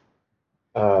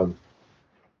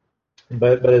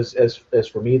 But as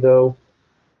for me though,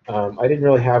 I didn't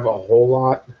really have a whole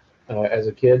lot as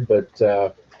a kid, but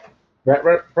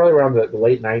probably around the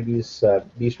late '90s,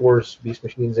 Beast Wars, Beast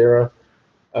Machines era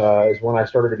is when I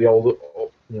started to be able to,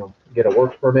 get a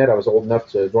work permit. I was old enough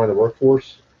to join the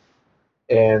workforce,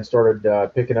 and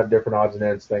started picking up different odds and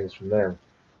ends things from there.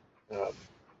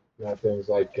 Things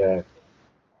like I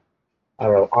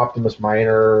don't know, Optimus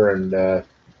Minor and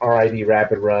RID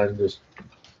Rapid Run, just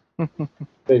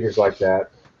figures like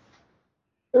that.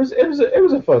 It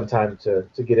was a fun time to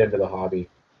get into the hobby.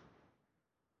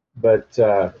 But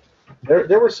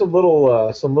there were some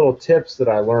little tips that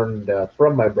I learned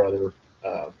from my brother.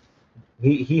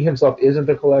 He himself isn't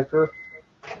a collector,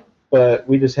 but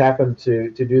we just happened to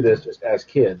do this just as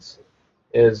kids.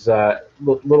 Is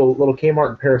little Kmart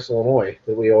in Paris, Illinois,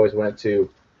 that we always went to.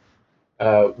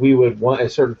 We would want a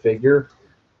certain figure,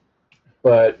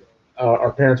 but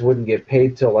our parents wouldn't get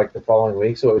paid till like the following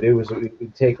week. So what we'd do was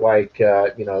we'd take like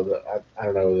the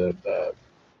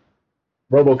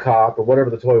RoboCop or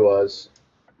whatever the toy was,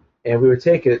 and we would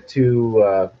take it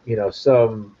to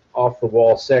some off the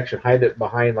wall section, hide it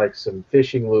behind like some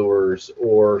fishing lures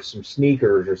or some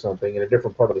sneakers or something in a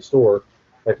different part of the store,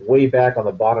 like way back on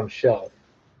the bottom shelf.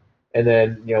 And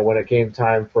then, when it came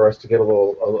time for us to get a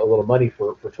little money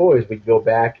for toys, we'd go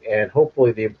back, and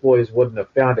hopefully the employees wouldn't have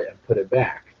found it and put it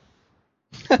back.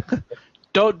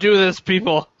 Don't do this,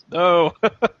 people. No.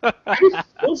 I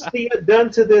still see it done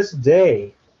to this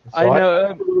day. So I know.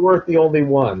 I think we weren't the only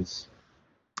ones.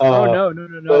 No,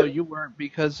 but- you weren't,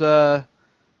 because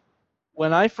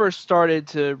when I first started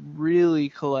to really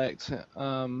collect,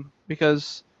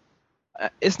 because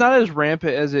it's not as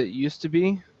rampant as it used to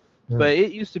be. But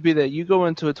it used to be that you go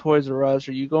into a Toys R Us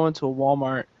or you go into a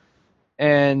Walmart,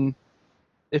 and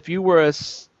if you were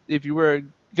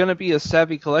gonna be a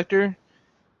savvy collector,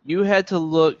 you had to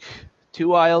look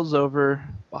 2 aisles over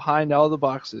behind all the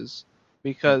boxes,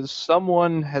 because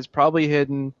someone has probably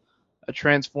hidden a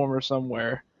Transformer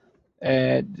somewhere,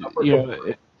 and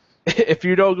if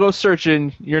you don't go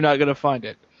searching, you're not gonna find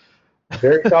it.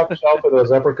 Very top shelf of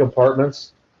those upper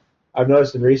compartments. I've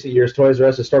noticed in recent years, Toys R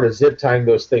Us has started zip tying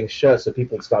those things shut so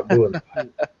people would stop doing that.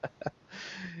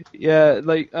 Yeah,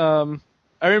 like I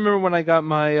remember when I got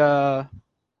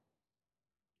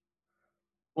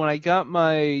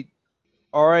my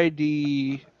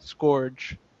RID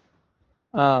Scourge,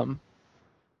 or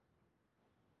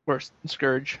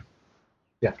Scourge.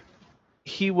 Yeah.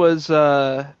 He was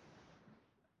my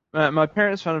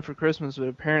parents found him for Christmas, but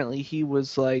apparently he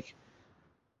was like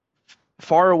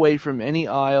far away from any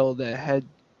aisle that had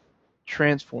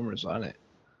Transformers on it.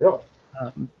 Yeah.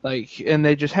 And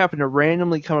they just happened to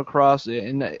randomly come across it,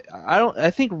 and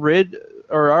I think RID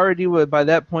or RID by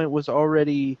that point was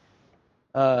already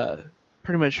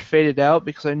pretty much faded out,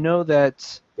 because I know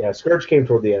that. Yeah, Scourge came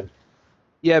toward the end.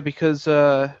 Yeah, because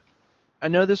I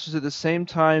know this was at the same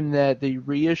time that the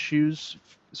reissues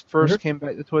first came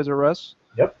back to Toys R Us.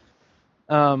 Yep.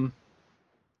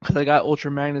 I got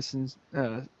Ultra Magnus and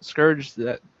Scourge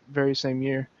that very same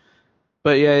year.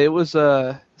 But yeah, it was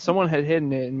someone had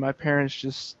hidden it, and my parents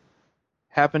just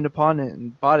happened upon it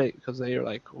and bought it because they were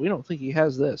like, we don't think he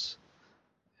has this.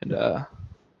 And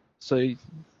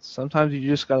sometimes you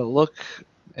just gotta look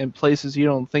in places you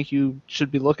don't think you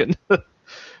should be looking.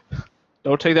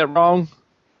 Don't take that wrong.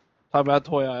 Talk about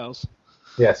toy aisles.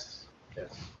 Yes. Yes.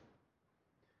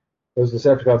 Those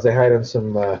Decepticons, they hide in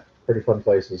some pretty fun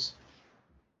places.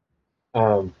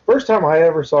 First time I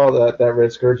ever saw that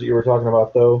Red Scourge that you were talking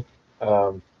about, though,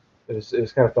 it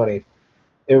was kind of funny.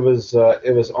 It was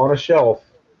on a shelf,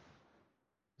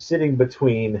 sitting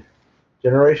between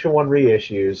Generation 1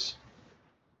 reissues,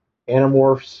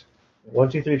 Animorphs,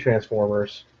 1-2-3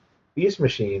 Transformers, Beast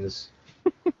Machines,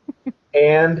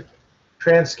 and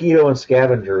Transketo and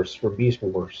Scavengers for Beast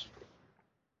Wars,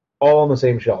 all on the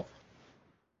same shelf.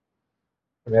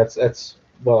 I mean, that's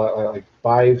like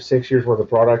 5-6 years worth of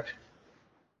product.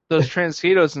 Those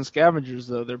Transketos and Scavengers,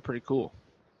 though, they're pretty cool.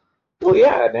 Well,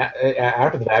 yeah,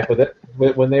 after the fact,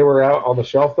 when they were out on the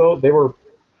shelf, though, they were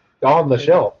on the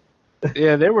shelf.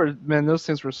 Yeah, they were, man, those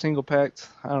things were single packed.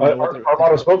 I don't know what they were.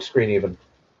 Armada Smokescreen, even.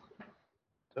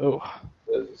 Oh.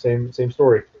 Same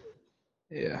story.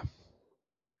 Yeah.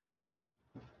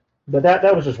 But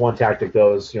that was just one tactic,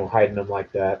 though, is hiding them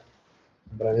like that.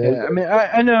 But I mean,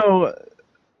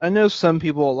 I know some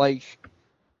people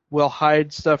will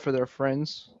hide stuff for their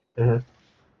friends.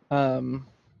 Mm-hmm.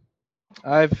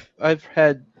 I've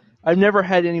never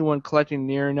had anyone collecting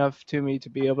near enough to me to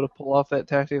be able to pull off that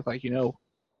tactic. Like,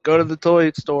 go to the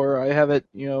toy store. I have it,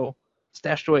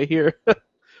 stashed away here.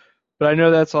 But I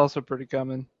know that's also pretty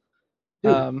common.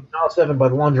 Dude, Aisle 7 by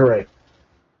the lingerie.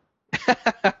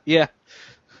 Yeah.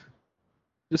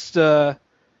 Just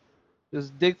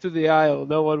dig through the aisle.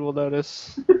 No one will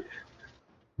notice.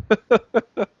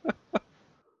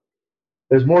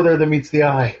 There's more there than meets the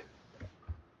eye.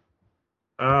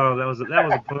 Oh, that was a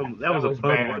pun. That was a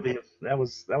pun worthy. That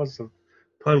was a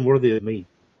pun worthy of me.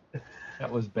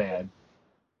 That was bad.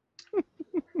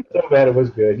 So bad it was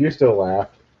good. You still laugh.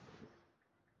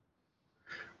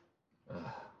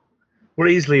 We're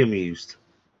easily amused.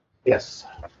 Yes.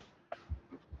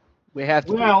 We have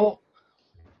to. Well,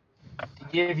 to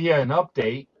give you an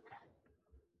update,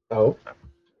 Oh.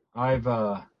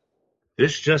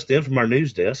 This just in from our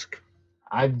news desk.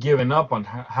 I've given up on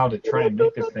how to try and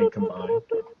make this thing combine.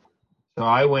 So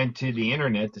I went to the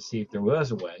internet to see if there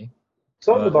was a way.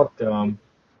 Something about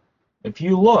if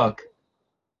you look,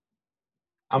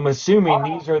 I'm assuming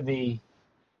these are the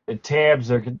tabs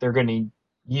they're going to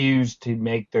use to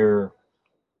make their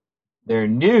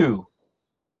new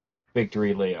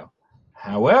Victory Leo.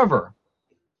 However,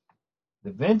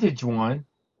 the vintage one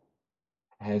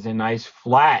has a nice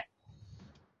flat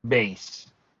base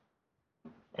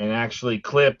and actually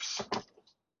clips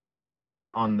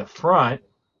on the front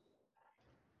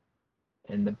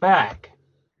and the back,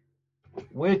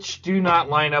 which do not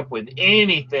line up with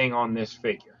anything on this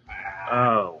figure.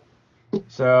 Oh.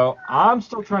 So I'm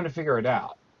still trying to figure it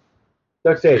out.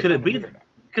 Duct tape. Could it be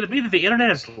that the internet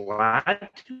has lied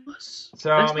to us? So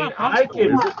That's I mean, not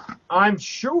possible. I'm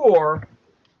sure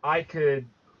I could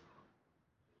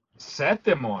set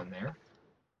them on there.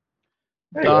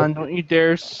 Don, don't you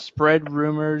dare spread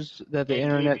rumors that the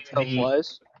internet tells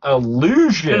lies.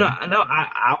 Illusion. No,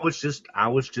 I was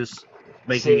just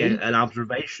making an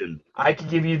observation. I could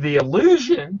give you the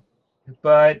illusion,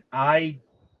 but I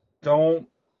don't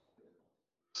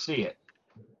see it.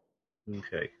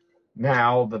 Okay.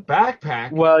 Now the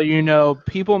backpack. Well,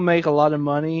 people make a lot of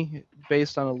money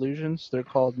based on illusions. They're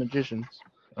called magicians.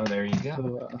 Oh, there you go.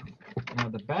 So, now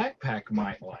the backpack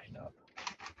might line up.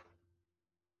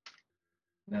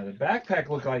 Now the backpack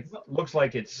looks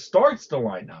like it starts to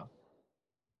line up.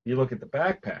 You look at the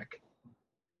backpack.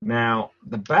 Now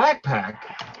the backpack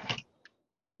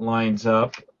lines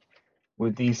up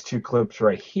with these two clips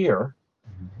right here,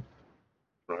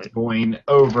 Right. going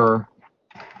over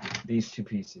these two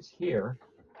pieces here,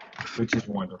 which is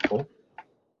wonderful.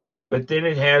 But then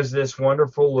it has this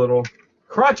wonderful little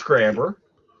crotch grabber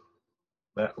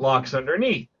that locks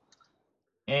underneath.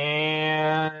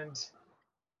 And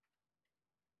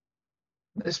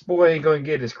this boy ain't going to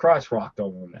get his crotch rocked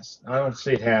on this. I don't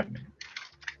see it happening.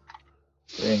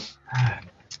 See?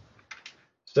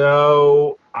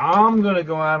 So I'm going to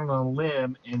go out on a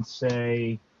limb and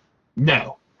say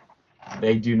no,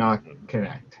 they do not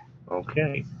connect.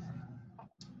 Okay.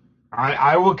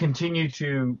 I will continue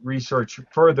to research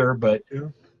further, but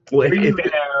Well, we if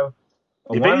have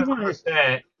a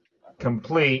 100%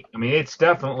 complete. I mean, it's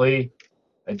definitely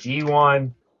a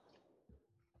G1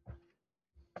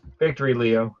 Victory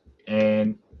Leo,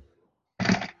 and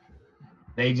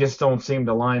they just don't seem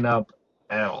to line up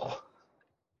at all.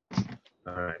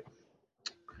 all right.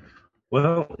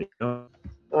 Well,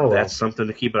 that's something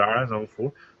to keep our eyes on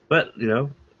for. But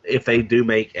if they do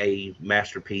make a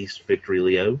masterpiece Victory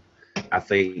Leo, I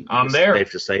think I'm it's there.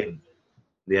 safe to say,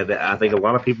 I think a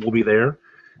lot of people will be there.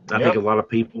 I think a lot of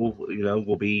people,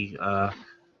 will be.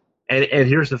 And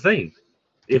here's the thing: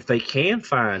 if they can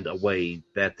find a way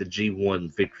that the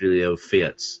G1 Victory Leo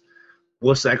fits,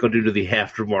 what's that going to do to the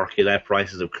aftermarket at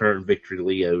prices of current Victory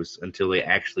Leos until they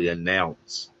actually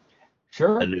announce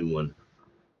Sure. a new one?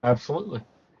 Absolutely.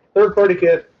 Third-party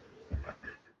kit.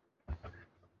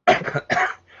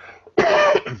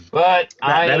 But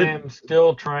I that is- am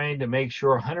still trying to make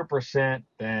sure 100%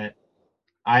 that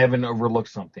I haven't overlooked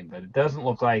something, but it doesn't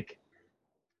look like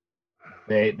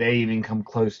they even come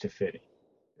close to fitting.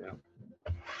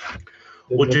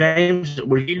 Well, James,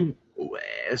 were you?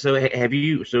 So have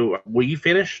you? So were you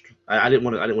finished? I didn't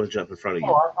want to jump in front of you.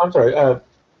 Oh, I'm sorry.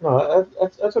 No,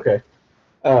 that's okay.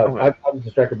 Okay. I was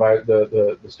distracted by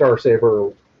the Star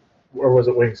Saber, or was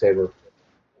it Wing Saber?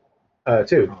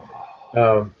 Too.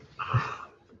 No,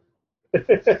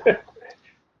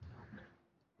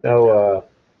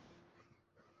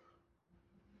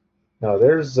 no.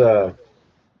 There's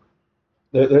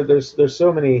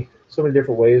so many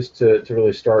different ways to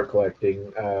really start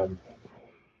collecting,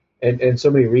 and so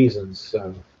many reasons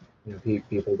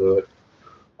people do it.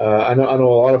 I know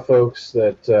a lot of folks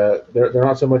that they're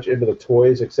not so much into the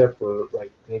toys, except for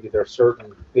like maybe their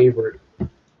certain favorite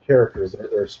characters.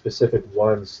 There are specific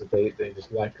ones that they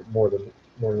just like more than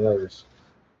others,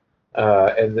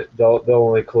 and they'll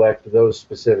only collect those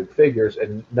specific figures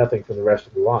and nothing from the rest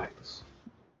of the lines.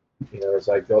 It's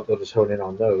like they'll just hone in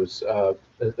on those.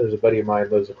 There's a buddy of mine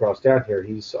who lives across town here.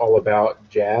 He's all about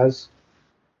Jazz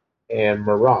and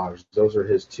Mirage. Those are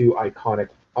his two iconic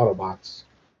Autobots.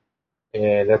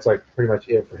 And that's like pretty much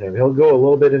it for him. He'll go a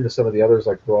little bit into some of the others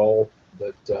like Brawl,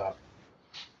 but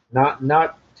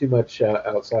not too much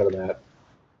outside of that.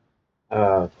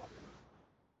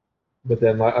 But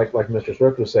then, like Mr.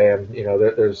 Swift was saying,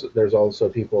 there's also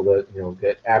people that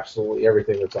get absolutely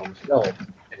everything that's on the shelf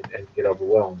and get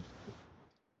overwhelmed.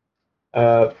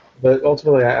 But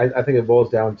ultimately, I think it boils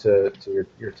down to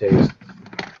your taste.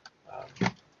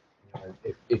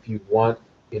 If you want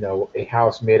a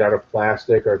house made out of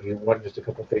plastic, or if you want just a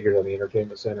couple figures on the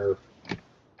entertainment center,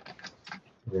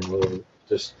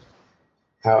 just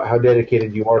how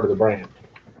dedicated you are to the brand.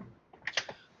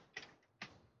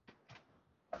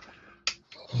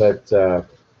 But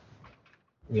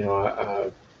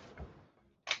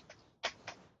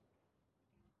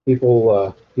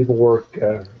people work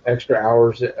extra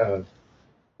hours,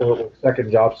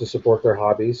 second jobs to support their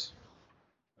hobbies.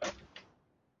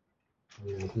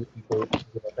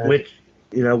 Which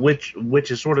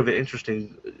is sort of an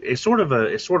interesting. It's sort of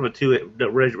a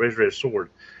two-edged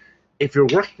sword. If you're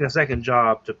working a second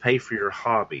job to pay for your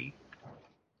hobby,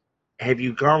 have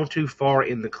you gone too far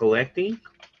in the collecting,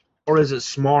 or is it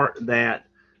smart that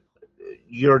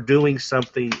you're doing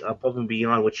something above and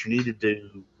beyond what you need to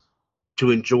do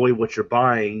to enjoy what you're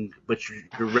buying, but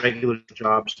your regular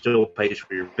job still pays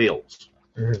for your bills?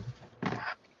 Mm-hmm.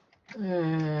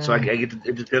 So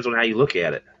it depends on how you look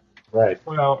at it. Right.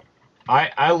 Well,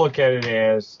 I look at it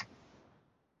as,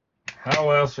 how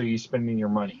else are you spending your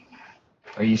money?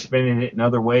 Are you spending it in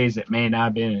other ways that may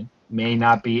not be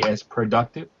as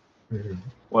productive? Mm-hmm.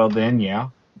 Well, then, yeah,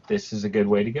 this is a good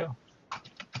way to go.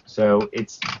 So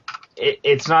it's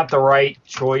not the right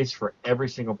choice for every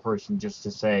single person just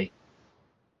to say,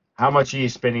 how much are you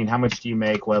spending? How much do you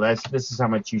make? Well, this is how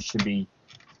much you should be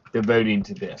devoting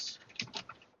to this.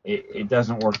 It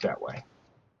doesn't work that way.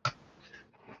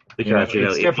 Because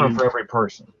it's different for every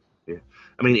person. Yeah.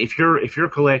 I mean, if you're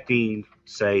collecting,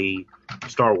 say,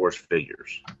 Star Wars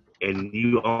figures, and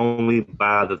you only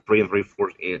buy the 3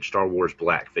 3/4 inch Star Wars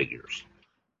black figures,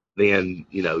 then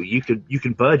you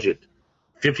can budget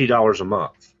 $50 a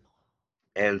month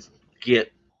and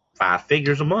get 5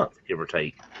 figures a month, give or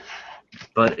take.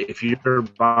 But if you're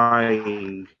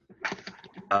buying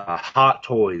Hot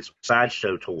Toys,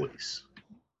 Sideshow toys,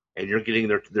 and you're getting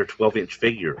their 12-inch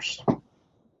figures,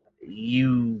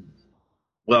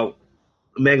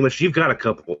 Magnus, you've got a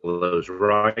couple of those,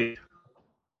 right?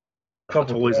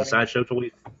 Couple toys 20. and Sideshow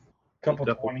toys. Couple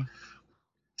 20.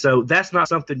 So that's not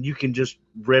something you can just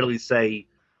readily say,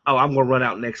 "Oh, I'm going to run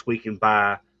out next week and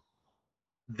buy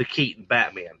the Keaton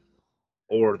Batman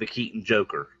or the Keaton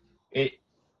Joker."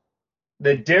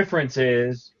 The difference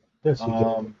is,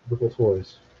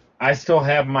 toys. I still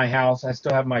have my house. I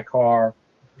still have my car.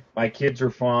 My kids are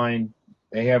fine.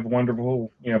 They have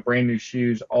wonderful, brand new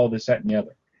shoes, all this, that, and the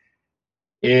other.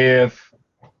 If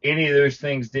any of those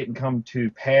things didn't come to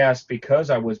pass because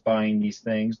I was buying these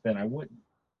things, then I wouldn't.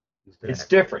 It's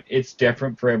different. It's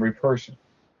different for every person.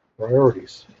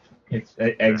 Priorities.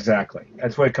 Exactly.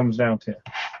 That's what it comes down to.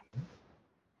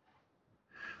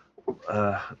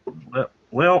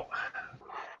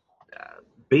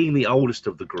 Being the oldest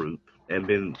of the group and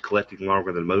been collecting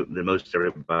longer than most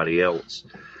everybody else,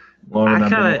 Longer I than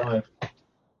I've kind been alive.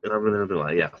 of, I'm gonna be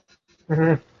like, yeah.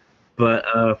 Mhm.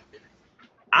 But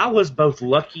I was both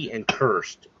lucky and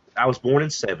cursed. I was born in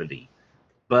 '70,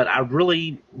 but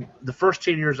the first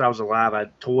 10 years I was alive,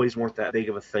 toys weren't that big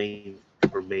of a thing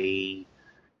for me.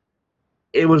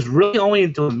 It was really only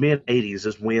until the mid '80s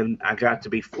is when I got to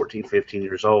be 14, 15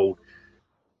 years old,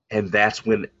 and that's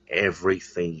when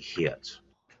everything hit.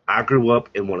 I grew up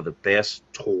in one of the best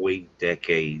toy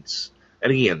decades,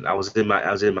 and again, I was in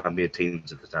my mid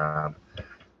teens at the time.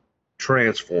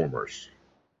 Transformers,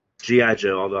 GI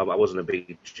Joe, although I wasn't a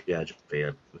big GI Joe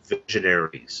fan.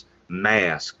 Visionaries,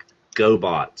 Mask,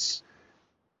 GoBots,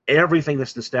 everything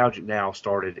that's nostalgic now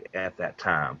started at that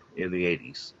time in the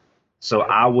 '80s. So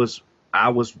I was,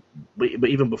 but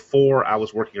even before I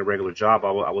was working a regular job,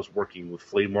 I was working with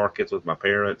flea markets with my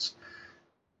parents,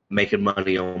 making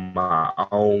money on my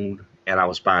own, and I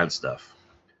was buying stuff.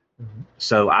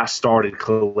 So I started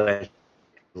collecting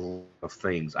of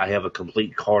things. I have a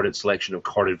complete carded selection of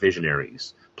carded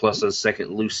Visionaries, plus a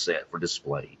second loose set for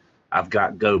display. I've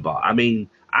got GoBot. I mean,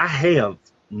 I have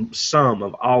some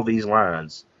of all these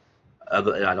lines. I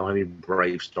don't have any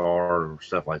Brave Star or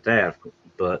stuff like that,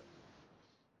 but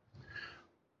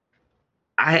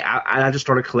I just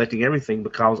started collecting everything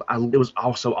because it was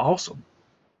also awesome.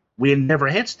 We had never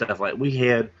had stuff like we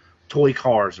had toy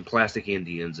cars and plastic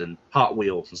Indians and Hot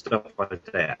Wheels and stuff like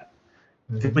that.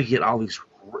 Then we get all these.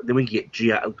 Then we get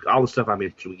GI, all the stuff I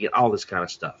mentioned. We get all this kind of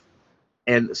stuff.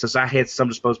 And since I had some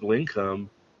disposable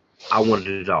income, I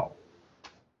wanted it all.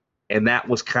 And that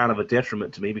was kind of a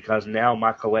detriment to me because now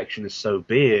my collection is so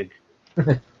big,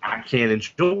 I can't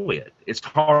enjoy it. It's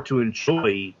hard to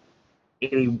enjoy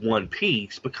any one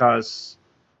piece because,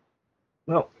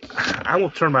 well, I will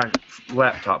turn my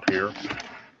laptop here.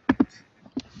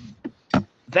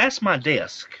 That's my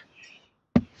desk.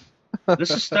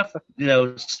 This is stuff,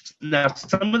 now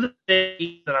some of the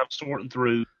things that I'm sorting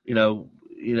through, we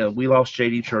lost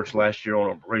JD Church last year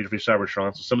on Rage v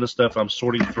Cybertron, so some of the stuff I'm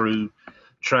sorting through,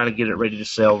 trying to get it ready to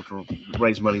sell to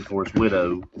raise money for his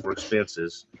widow for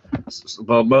expenses.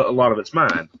 Well, a lot of it's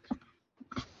mine.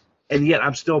 And yet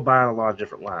I'm still buying a lot of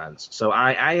different lines. So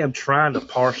I am trying to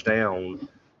parse down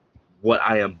what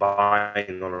I am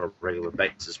buying on a regular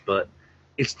basis, but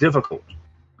it's difficult.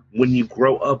 When you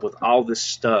grow up with all this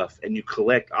stuff and you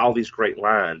collect all these great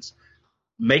lines,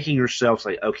 making yourself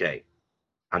say, okay,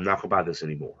 I'm not going to buy this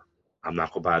anymore. I'm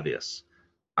not going to buy this.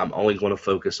 I'm only going to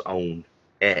focus on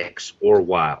X or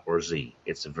Y or Z.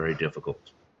 It's very difficult.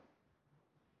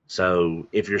 So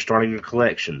if you're starting a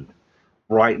collection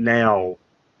right now,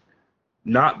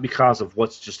 not because of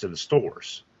what's just in the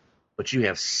stores, but you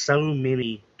have so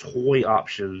many toy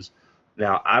options.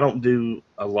 Now, I don't do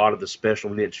a lot of the special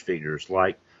niche figures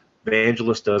like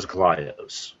Vangelis does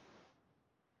Glyos.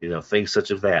 Things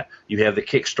such as that. You have the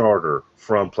Kickstarter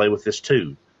from Play With This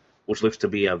 2, which looks to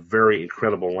be a very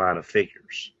incredible line of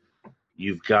figures.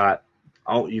 You've got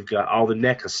all the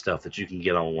NECA stuff that you can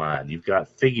get online. You've got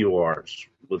Figuarts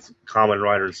with Kamen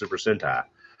Rider and Super Sentai.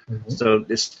 Mm-hmm. So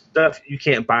it's stuff you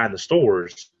can't buy in the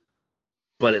stores,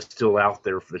 but it's still out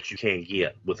there that you can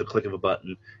get with a click of a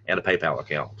button and a PayPal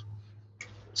account.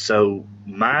 So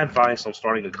my advice on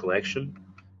starting a collection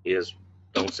is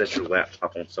don't set your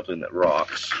laptop on something that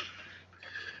rocks.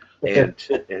 And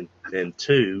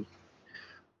two,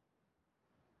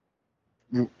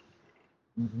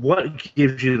 what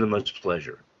gives you the most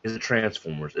pleasure? Is it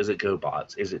Transformers? Is it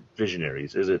GoBots? Is it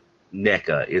Visionaries? Is it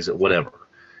NECA? Is it whatever?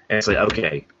 And say,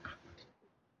 okay,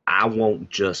 I want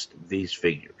just these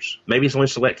figures. Maybe it's only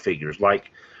select figures.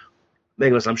 Like,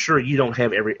 Nicholas, I'm sure you don't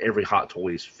have every Hot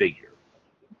Toys figure.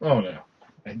 Oh, no.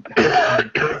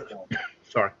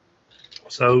 Sorry.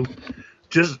 So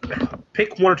just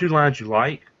pick one or two lines you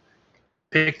like,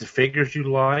 pick the figures you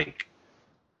like,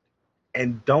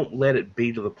 and don't let it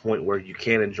be to the point where you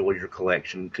can't enjoy your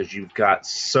collection because you've got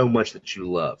so much that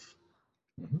you love.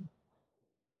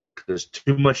 Because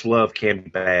too much love can be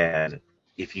bad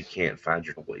if you can't find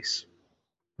your voice.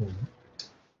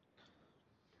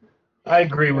 I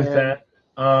agree with that.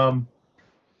 I'm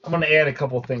going to add a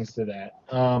couple things to that.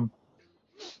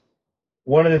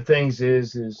 One of the things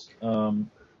is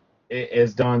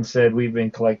as Don said, we've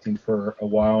been collecting for a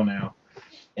while now,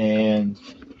 and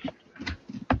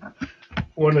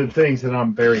one of the things that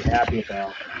I'm very happy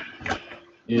about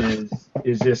is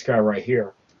this guy right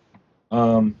here.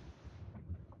 And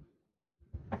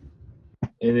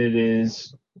it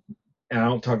is, and I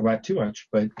don't talk about it too much,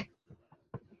 but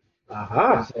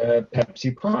it's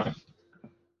Pepsi Prime,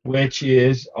 which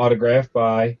is autographed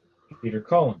by Peter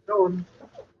Cullen.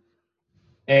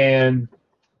 And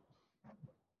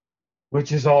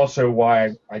which is also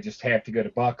why I just have to go to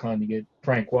BotCon to get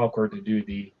Frank Welker to do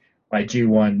my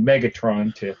G1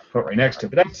 Megatron to put right next to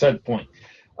it. But that's the point.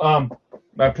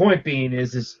 My point being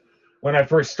is when I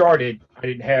first started, I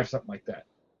didn't have something like that.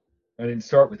 I didn't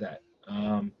start with that.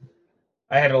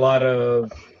 I had a lot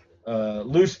of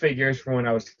loose figures from when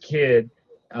I was a kid,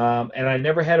 and I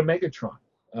never had a Megatron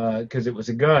because it was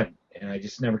a gun, and I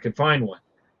just never could find one.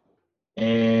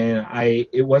 And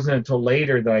it wasn't until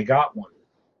later that I got one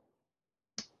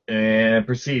and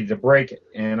proceeded to break it.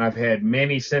 And I've had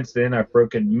many since then. I've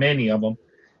broken many of them,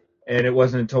 and it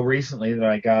wasn't until recently that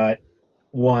I got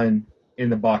one in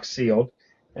the box sealed.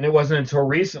 And it wasn't until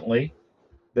recently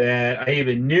that I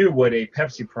even knew what a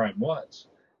Pepsi Prime was.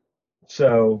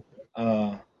 So,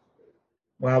 well,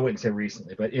 I wouldn't say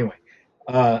recently, but anyway,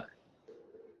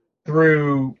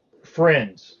 through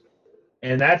friends.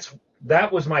 And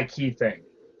that was my key thing.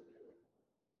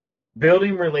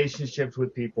 Building relationships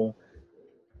with people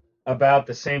about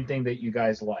the same thing that you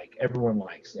guys like. Everyone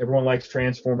likes. Everyone likes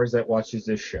Transformers that watches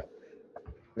this show.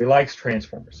 He likes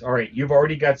Transformers. All right, you've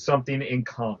already got something in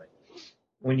common.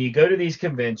 When you go to these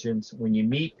conventions, when you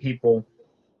meet people,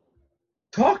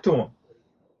 talk to them.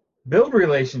 Build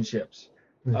relationships.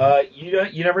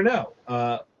 You never know.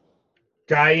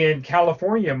 Guy in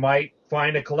California might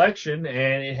find a collection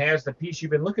and it has the piece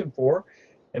you've been looking for,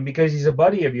 and because he's a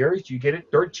buddy of yours, you get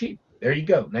it dirt cheap. There you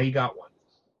go. Now you got one.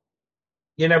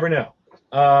 You never know.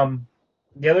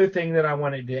 The other thing that I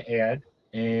wanted to add,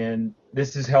 and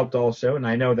this has helped also, and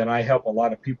I know that I help a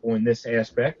lot of people in this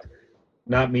aspect,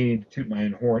 not meaning to toot my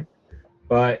own horn,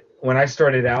 but when I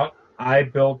started out, I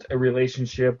built a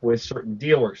relationship with certain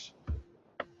dealers.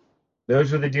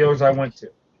 Those were the dealers I went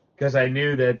to because I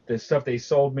knew that the stuff they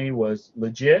sold me was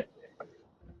legit.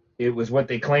 It was what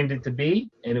they claimed it to be,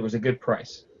 and it was a good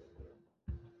price.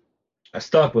 I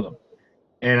stuck with them,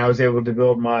 and I was able to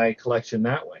build my collection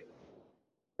that way.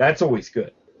 That's always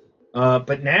good.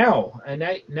 But now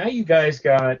you guys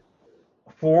got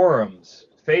forums,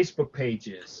 Facebook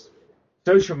pages,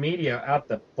 social media out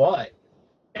the butt,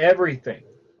 everything.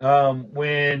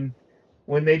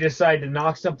 When they decide to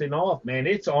knock something off, man,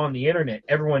 it's on the internet.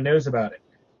 Everyone knows about it.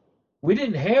 We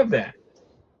didn't have that.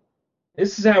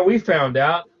 This is how we found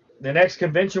out. The next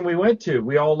convention we went to,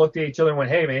 we all looked at each other and went,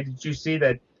 hey, man, did you see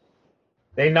that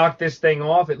they knocked this thing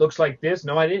off? It looks like this.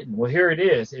 No, I didn't. Well, here it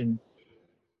is. And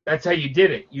that's how you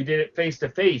did it. You did it face to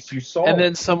face. You saw it. And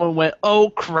then someone went, oh,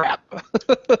 crap.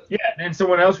 Yeah, and then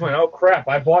someone else went, oh, crap,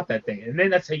 I bought that thing. And then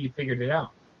that's how you figured it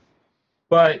out.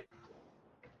 But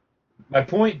my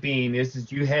point being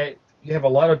is you have a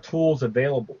lot of tools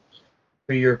available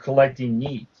for your collecting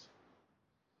needs.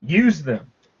 Use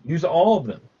them. Use all of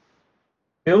them.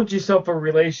 Build yourself a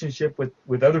relationship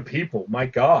with other people. My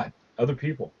God, other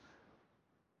people.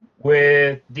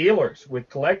 With dealers, with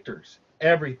collectors,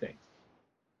 everything.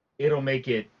 It'll make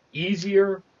it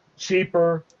easier,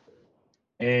 cheaper,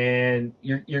 and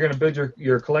you're going to build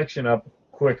your collection up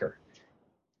quicker.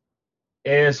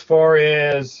 As far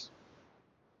as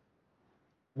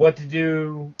what to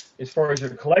do as far as your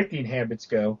collecting habits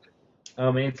go,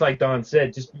 it's like Don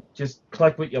said, just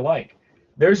collect what you like.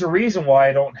 There's a reason why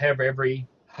I don't have every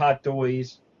Hot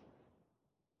Toys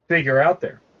figure out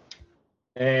there.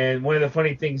 And one of the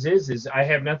funny things is I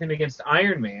have nothing against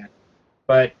Iron Man,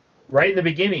 but right in the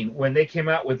beginning, when they came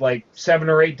out with like 7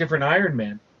 or 8 different Iron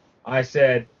Men, I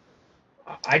said,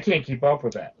 I can't keep up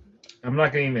with that. I'm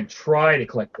not going to even try to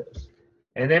collect those.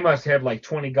 And they must have like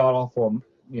 20 god-awful,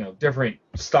 different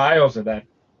styles of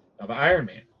Iron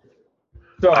Man.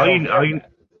 So all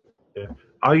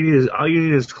you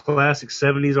need is classic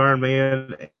 70s Iron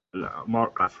Man and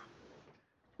Mark.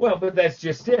 Well, but that's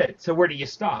just it. So where do you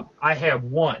stop? I have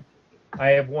one. I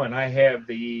have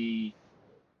the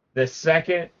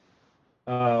second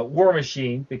War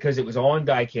Machine because it was all in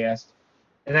diecast,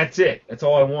 and that's it. That's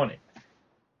all I wanted.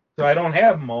 So I don't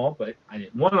have them all, but I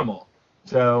didn't want them all.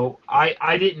 So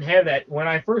I didn't have that. When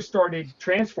I first started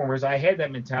Transformers, I had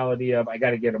that mentality of I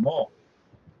got to get them all.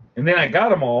 And then I got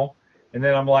them all, and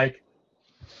then I'm like,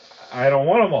 I don't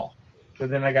want them all. So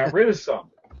then I got rid of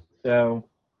some. So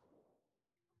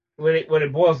what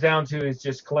it boils down to is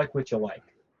just collect what you like.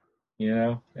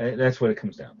 That's what it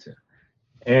comes down to.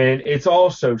 And it's all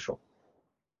social.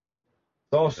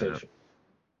 It's all social.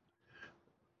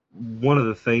 One of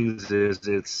the things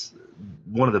is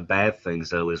one of the bad things,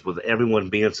 though, is with everyone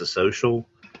being so social,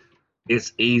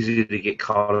 it's easy to get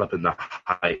caught up in the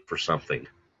hype for something.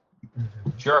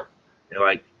 Sure.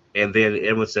 And then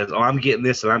everyone says, oh, I'm getting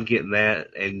this and I'm getting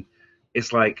that. And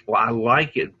it's like, well, I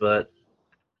like it, but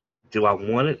do I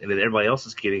want it? And then everybody else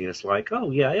is getting it. It's like,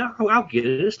 oh yeah, I'll get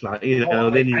it. It's not,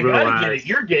 Well, then you I realize, gotta get it.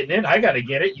 You're getting it. I gotta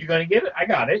get it. You're gonna get it. I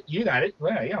got it. You got it.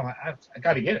 Well, yeah, I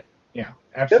gotta get it. Yeah,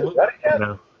 absolutely.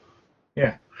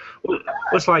 Yeah. Well,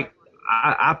 it's like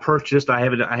I purchased. I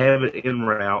have it en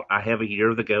route. I have a Year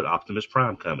of the Goat Optimus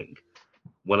Prime coming.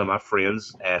 One of my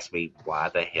friends asked me, why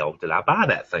the hell did I buy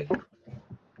that thing?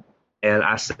 And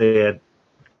I said,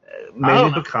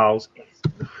 mainly because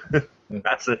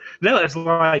it's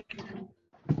like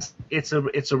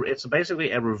it's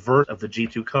basically a revert of the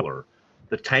G2 color.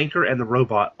 The tanker and the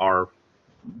robot are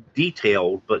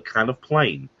detailed but kind of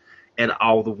plain, and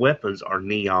all the weapons are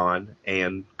neon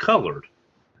and colored.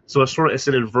 So it's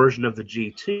an inversion of the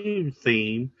G2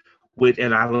 theme,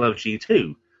 and I love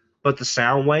G2, but the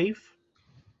Soundwave,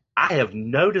 I have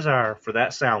no desire for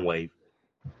that Soundwave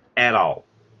at all.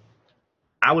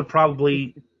 I would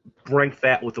probably rank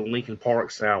that with the Linkin Park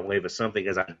Soundwave as something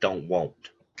as I don't want.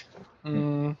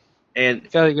 And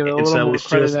And gotta give it a little so more it's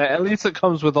credit. just, At least it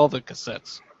comes with all the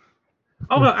cassettes.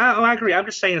 oh no, I agree. I'm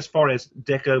just saying as far as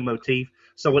deco motif.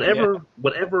 So but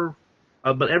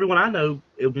everyone I know,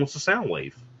 it wants a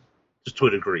Soundwave, just to a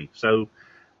degree. So,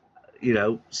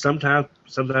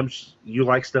 sometimes you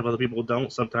like stuff other people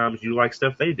don't. Sometimes you like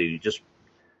stuff they do. You just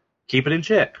keep it in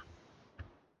check.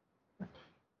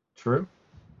 True.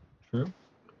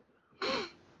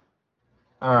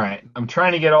 All right. I'm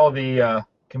trying to get all the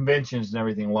conventions and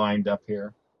everything lined up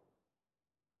here.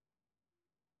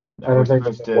 I don't think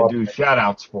supposed there's a lot to do of- shout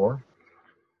outs for.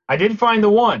 I did find the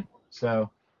one, so.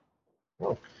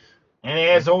 Oh. And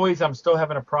as always, I'm still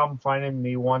having a problem finding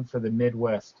the one for the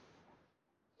Midwest.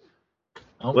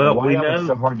 I don't know why that was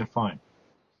so hard to find.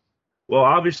 Well,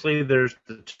 obviously, there's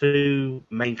the two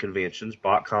main conventions,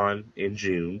 BotCon in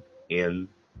June in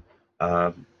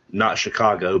not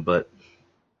Chicago, but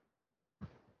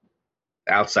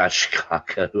outside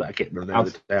Chicago. I can't remember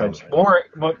the town. More,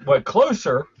 but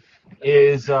closer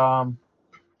is JoeCon.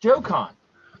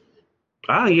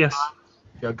 Ah, yes.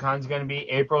 JoeCon's going to be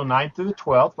April 9th through the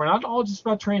 12th. We're not all just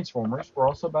about Transformers. We're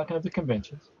also about kind of the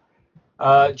conventions.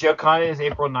 JoeCon is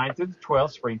April 9th through the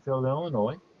 12th, Springfield,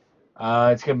 Illinois.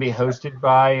 It's going to be hosted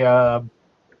by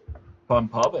Fun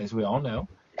Pub, as we all know.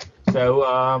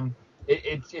 So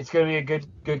it's going to be a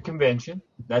good convention.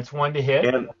 That's one to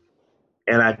hit.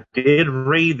 And I did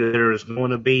read that there's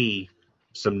going to be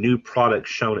some new products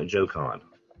shown at JoeCon.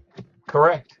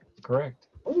 Correct.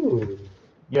 Ooh.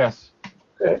 Yes.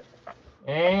 Okay.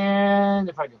 And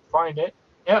if I can find it,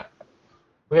 yep.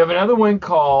 We have another one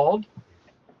called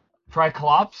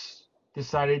Triclops.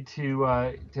 Decided to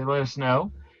let us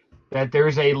know that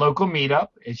there's a local meetup,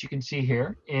 as you can see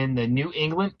here, in the New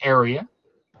England area.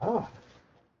 Ah.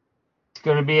 It's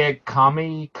going to be at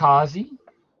Kamikaze,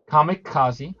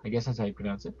 I guess that's how you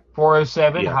pronounce it,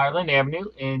 407 Highland Avenue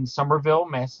in Somerville,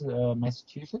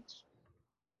 Massachusetts.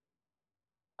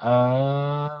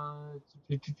 March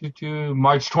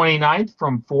 29th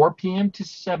from 4 p.m. to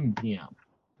 7 p.m.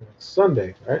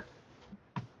 Sunday, right?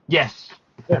 Yes.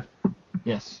 Yeah.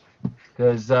 Yes.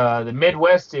 Because the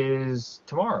Midwest is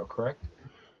tomorrow, correct?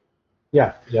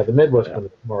 Yeah, the Midwest comes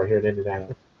tomorrow here in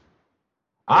Indianapolis.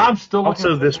 I'm still looking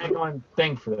Also, for this the England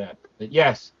thing for that. But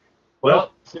yes.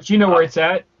 Well, since you know where it's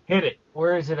at, hit it.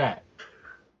 Where is it at?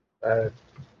 Yeah.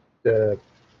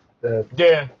 Right,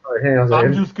 hang on a I'm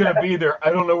second. just going to be there.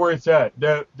 I don't know where it's at.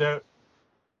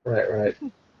 Right.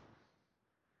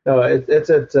 No, it's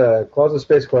at Closet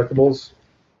Space Collectibles.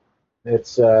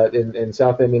 It's in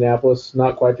South Indianapolis,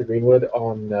 not quite to Greenwood,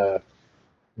 on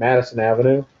Madison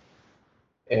Avenue,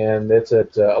 and it's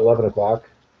at 11 o'clock.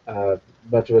 A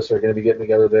bunch of us are going to be getting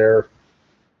together there,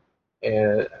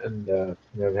 and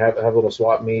have a little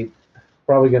swap meet.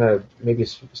 Probably going to maybe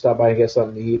stop by and get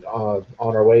something to eat on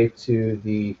our way to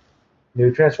the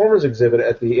new Transformers exhibit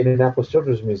at the Indianapolis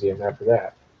Children's Museum after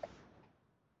that.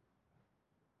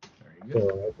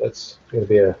 So that's going to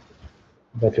be a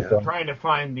bunch of fun. I'm trying to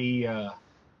find the.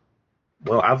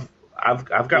 Well, I've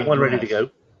got one ready to go.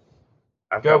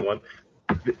 I've got one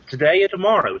today and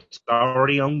tomorrow. It's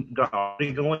already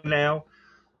going now.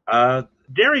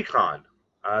 DairyCon.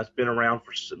 It's been around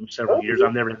for several years.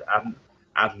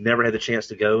 I've never had the chance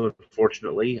to go.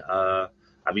 Unfortunately,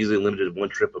 I'm usually limited to one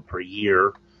trip per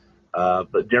year.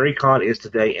 But DairyCon is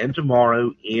today and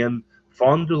tomorrow in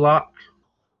Fond du Lac,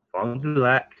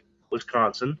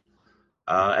 Wisconsin.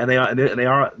 And they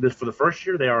are for the first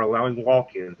year they are allowing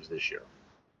walk-ins this year.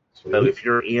 Sweet. So if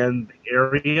you're in the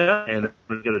area and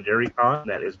we're going to DairyCon,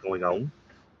 that is going on.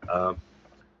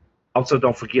 Also,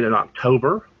 don't forget in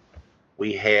October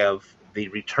we have the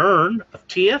return of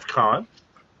TFCon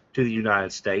to the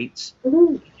United States.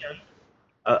 Woo-hoo.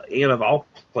 And of all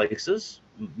places,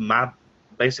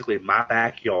 basically my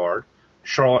backyard,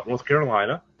 Charlotte, North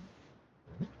Carolina,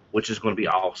 which is going to be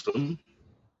awesome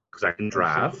because I can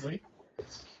drive. Absolutely.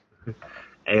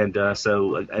 And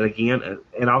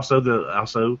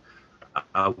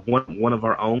one of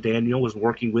our own, Daniel, was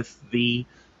working with the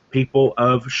people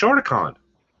of Sharticon.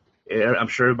 I'm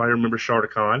sure everybody remembers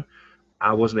Sharticon.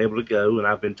 I wasn't able to go, and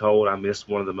I've been told I missed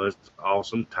one of the most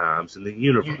awesome times in the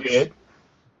universe. You did.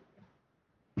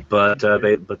 But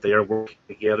they are working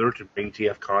together to bring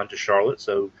TFCon to Charlotte,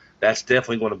 so that's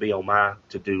definitely going to be on my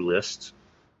to-do list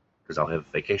because I'll have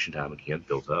vacation time again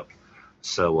built up.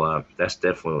 So that's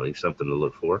definitely something to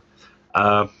look for.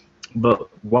 But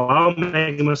while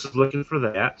Megamus is looking for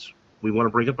that, we want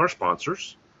to bring up our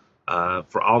sponsors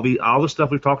for all the stuff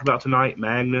we've talked about tonight,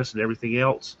 Magnus and everything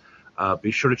else.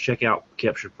 Be sure to check out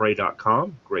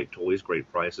CapturedPrey.com. Great toys,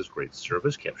 great prices, great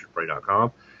service.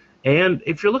 CapturedPrey.com. And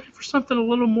if you're looking for something a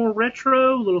little more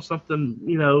retro, a little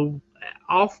something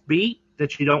offbeat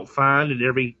that you don't find in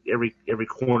every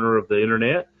corner of the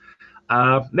internet,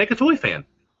 Make a Toy Fan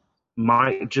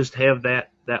might just have that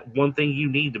one thing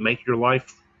you need to make your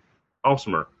life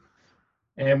awesomer.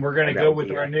 And we're going to go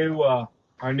with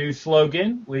our new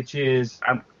slogan, which is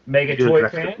Mega Toy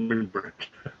Fan.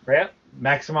 Yeah,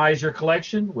 maximize your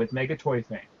collection with Mega Toy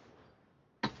Fan.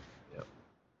 Yep.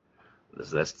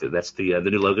 That's the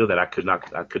new logo that I could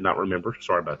not remember.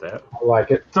 Sorry about that. I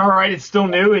like it. It's all right. It's still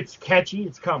new. It's catchy.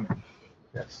 It's coming.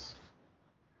 Yes.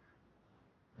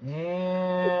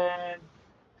 And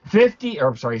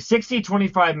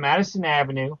 6025 Madison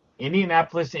Avenue,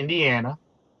 Indianapolis, Indiana.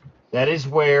 That is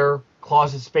where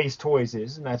Closet Space Toys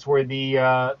is, and that's where the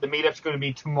meetup's going to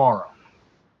be tomorrow.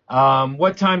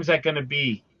 What time is that going to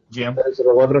be, Jim? Is it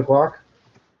 11 o'clock?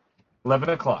 11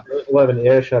 o'clock.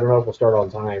 11-ish. I don't know if we'll start on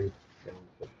time.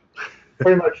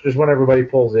 Pretty much just when everybody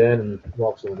pulls in and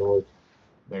walks in the door.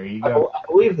 There you go. I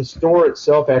believe the store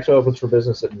itself actually opens for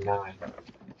business at 9.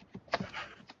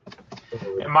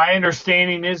 And my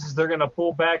understanding is they're going to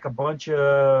pull back a bunch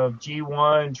of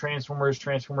G1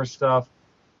 Transformers stuff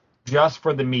just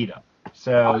for the meetup.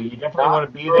 So you definitely want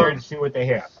to be there to see what they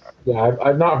have. Yeah,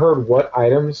 I've not heard what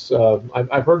items.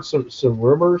 I've heard some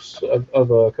rumors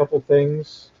of a couple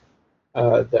things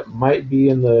that might be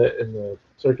in the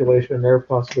circulation there,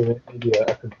 possibly maybe a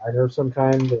combiner of some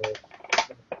kind,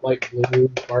 light blue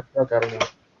smart truck. I don't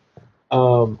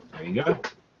know. There you go.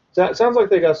 So it sounds like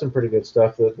they got some pretty good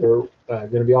stuff. That they're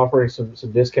going to be offering some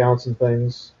discounts and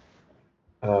things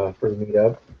for the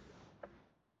meetup.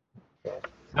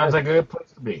 Sounds like a good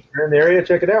place to be. If you're in the area,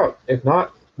 check it out. If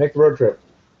not, make the road trip.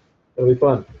 It'll be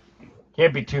fun.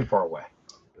 Can't be too far away.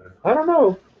 I don't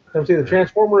know. Come see the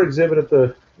Transformer exhibit at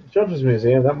the Children's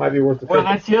Museum. That might be worth the trip. Well,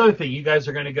 that's the other thing. You guys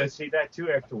are going to go see that too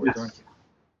afterwards, aren't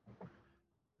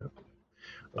you?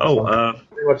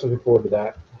 Pretty much looking forward to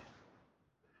that.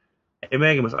 Hey,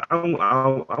 Megan, I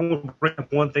want to bring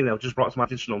up one thing that just brought to my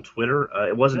attention on Twitter.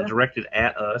 It wasn't directed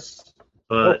at us,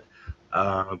 but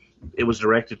it was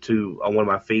directed to on one of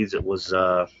my feeds. It was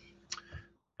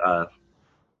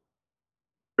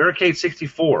Barricade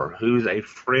 64, who's a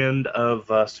friend of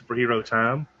Superhero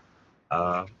Time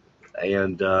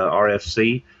and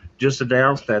RFC, just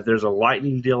announced that there's a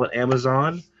lightning deal at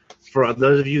Amazon for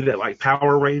those of you that like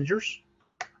Power Rangers.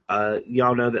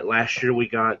 Y'all know that last year we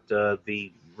got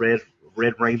the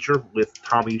Red Ranger with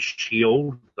Tommy's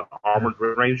shield, the armored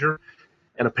Red Ranger,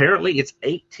 and apparently it's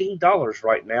 $18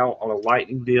 right now on a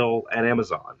lightning deal at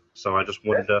Amazon. So I just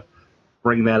wanted to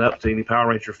bring that up to any Power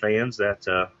Ranger fans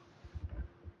that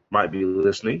might be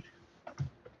listening.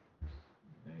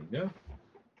 There you go.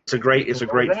 It's a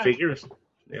great figure.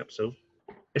 Yep. So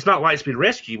it's not Lightspeed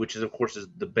Rescue, which is of course is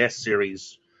the best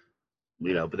series,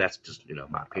 but that's just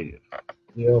my opinion.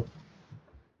 Yeah.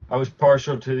 I was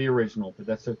partial to the original, but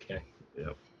that's okay.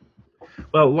 Yep.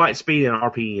 Well, Lightspeed and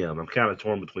RPM, I'm kind of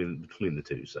torn between the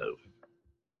two. So.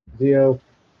 Dio.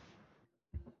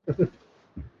 Well,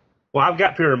 I've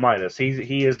got Pyramidus.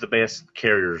 He is the best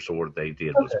carrier sword they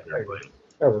did. Was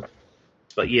Ever.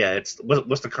 But yeah,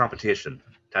 what's the competition?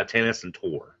 Titanus and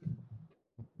Tor.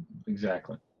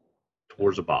 Exactly.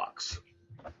 Tor's a box.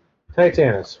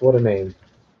 Titanus, what a name.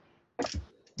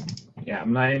 Yeah,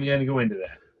 I'm not even going to go into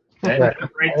that.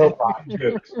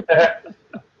 Jokes.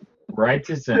 Right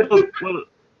to say.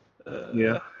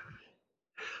 Yeah.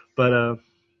 But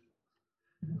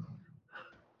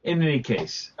in any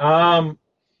case,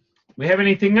 we have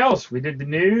anything else? We did the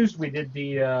news. We did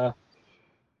the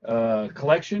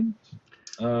collection.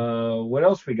 What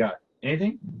else we got?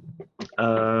 Anything?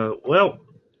 Well,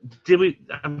 did we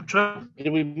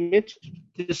mention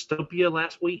Dystopia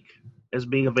last week as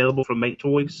being available from Make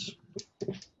Toys?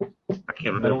 I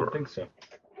can't remember. I don't think so.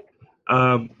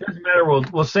 Doesn't matter.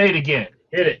 We'll say it again.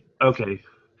 Hit it. Okay.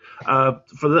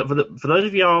 For those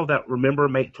of y'all that remember,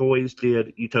 Make Toys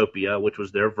did Utopia, which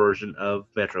was their version of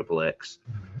Metroplex.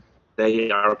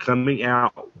 They are coming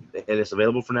out, and it's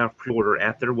available for now pre-order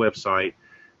at their website,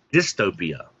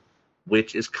 Dystopia,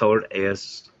 which is colored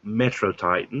as Metro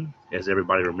Titan, as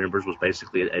everybody remembers, was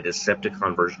basically a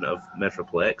Decepticon version of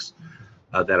Metroplex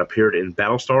that appeared in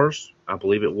Battlestars, I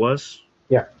believe it was.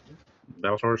 Yeah.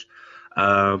 Battlestars.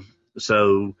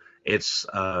 So it's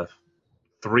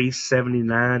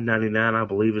 $379.99, I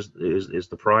believe, is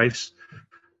the price.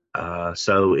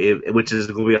 Which is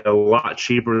going to be a lot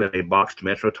cheaper than a boxed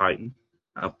Metro Titan,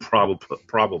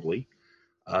 probably.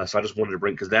 So I just wanted to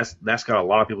bring, because that's got a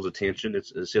lot of people's attention.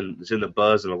 It's in the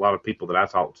buzz, and a lot of people that I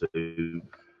talk to who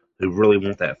really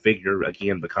want that figure,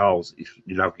 again, because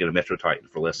you're not going to get a Metro Titan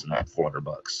for less than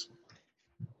 $400.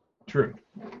 True.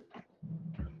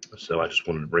 So I just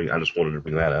wanted to bring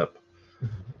that up.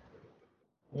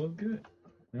 Well, good.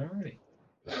 All right.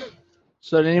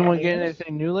 So did anyone get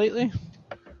anything new lately?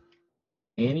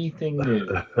 Anything new?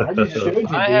 I just showed you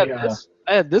I had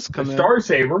this the come in. Star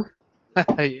Saber.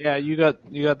 Yeah, you got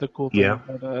the cool thing. Yeah.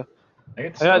 But, I I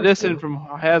got this in from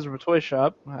Hasbro Toy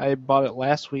Shop. I bought it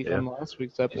last week on last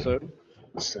week's episode.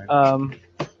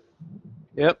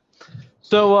 Yep.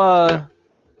 So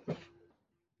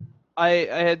I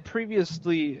had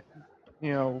previously,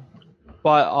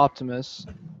 bought Optimus,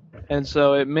 and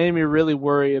so it made me really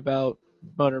worry about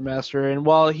Motor Master. And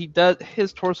while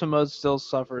his torso mode still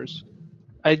suffers,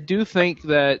 I do think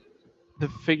that the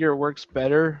figure works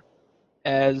better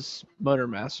as Motor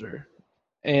Master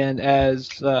and as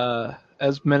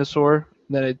Menasor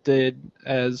than it did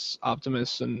as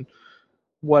Optimus and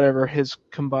whatever his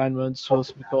combined mode's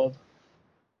supposed to be called,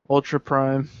 Ultra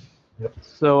Prime. Yep.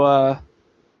 So I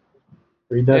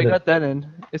Redundant. got that in.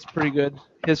 It's pretty good.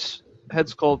 His head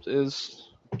sculpt is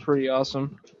pretty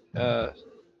awesome.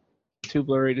 Too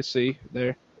blurry to see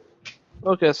there.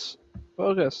 Focus.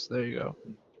 There you go.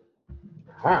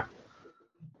 Ha.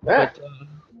 But,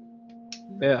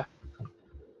 yeah.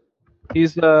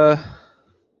 He's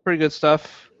pretty good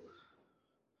stuff.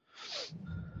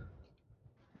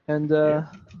 And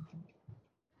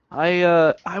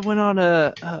I went on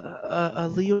a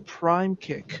Leo Prime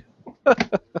kick.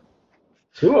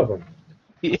 Two of them.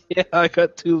 Yeah, I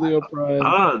got 2 Leo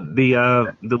Prime.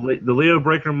 The Leo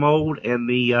Breaker mold and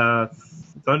the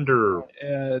Thunder.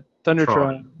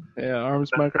 Thundertron. Yeah,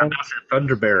 Arms Micron.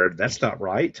 Thunderbear. That's not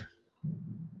right.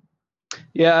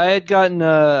 Yeah, I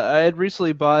had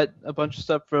recently bought a bunch of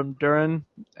stuff from Duran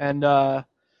and or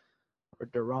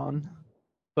Duran,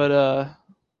 but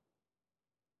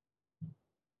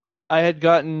I had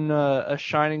gotten a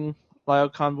Shining Lio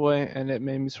Convoy, and it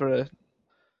made me sort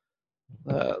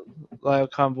of Lio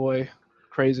Convoy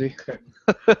crazy.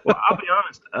 Well, I'll be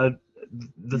honest.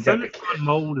 The Thundertron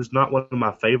mold is not one of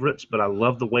my favorites, but I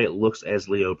love the way it looks as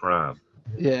Leo Prime.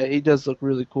 Yeah, he does look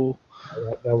really cool.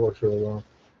 That works really well.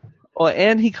 Oh,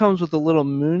 and he comes with a little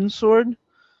moon sword,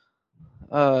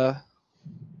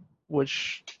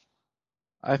 which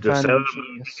I Does find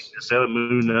Sailor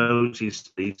Moon knows he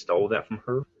stole that from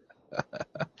her?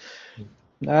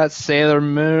 Not Sailor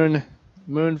Moon.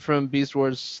 Moon from Beast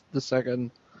Wars the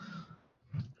Second.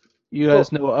 You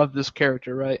guys know of this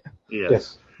character, right?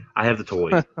 Yes. I have the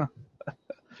toy.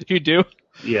 You do?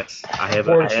 Yes, I have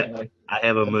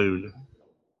a moon.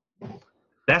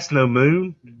 That's no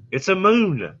moon. It's a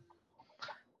moon.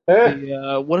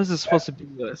 What is this supposed to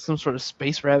be? Some sort of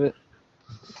space rabbit?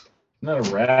 Not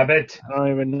a rabbit. I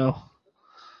don't even know.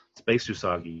 Space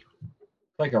Usagi.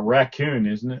 It's like a raccoon,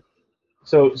 isn't it?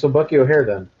 So Bucky O'Hare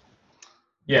then.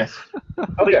 Yes.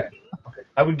 Okay.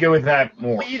 I would go with that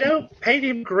more. Well, paint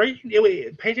him green.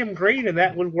 Paint him green, and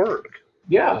that would work.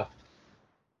 Yeah.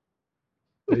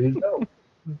 There you go.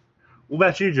 What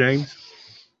about you, James?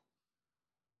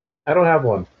 I don't have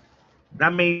one. I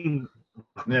mean,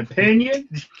 An opinion?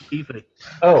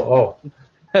 Oh.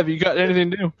 Have you got anything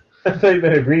new? I thought you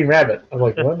meant a green rabbit. I'm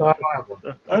like, what? No, I don't have one.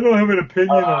 I don't have an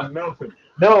opinion on nothing.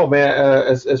 No, man.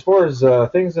 As far as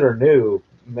things that are new,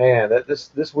 man,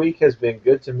 this week has been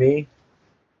good to me.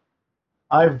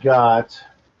 I've got.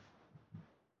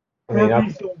 I'm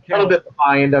a little bit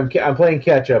behind. I'm playing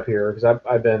catch up here because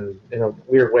I've been in a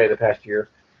weird way the past year.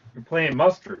 You're playing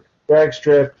Mustard. Drag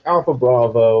Strip, Alpha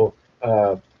Bravo,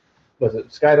 was it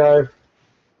Skydive,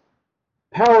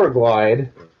 Power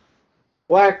Glide,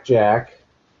 Blackjack.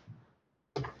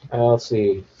 Let's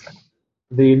see,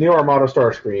 the new Armada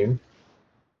Starscream,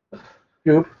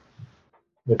 Scoop,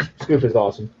 which Scoop is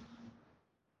awesome.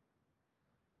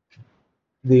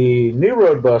 The new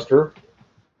Roadbuster,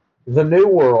 the new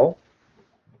Whirl,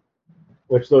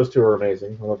 which those two are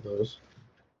amazing. I love those.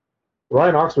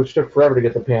 Rhinox, which took forever to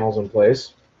get the panels in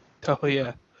place. Oh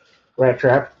yeah. Rat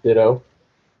Trap, ditto.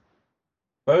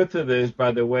 Both of those,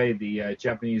 by the way, the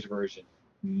Japanese version,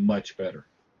 much better.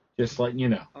 Just letting you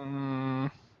know.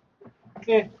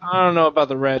 Yeah, I don't know about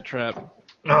the Rat Trap.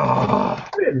 Oh, I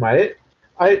didn't mind it.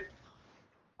 I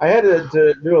had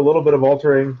to do a little bit of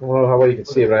altering. I don't know how well you can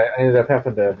see it, but I ended up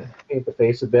having to paint the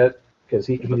face a bit because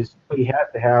he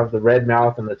had to have the red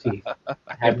mouth and the teeth. I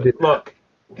had to do that. look,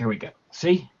 here we go.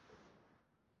 See?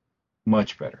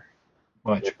 Much better.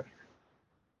 Much better.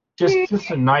 Just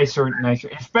a nicer,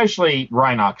 especially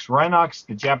Rhinox. Rhinox,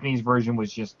 the Japanese version,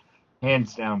 was just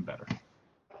hands down better.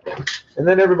 And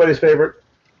then everybody's favorite,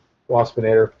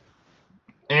 Waspinator.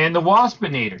 And the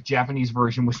Waspinator, Japanese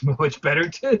version, was much better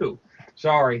too.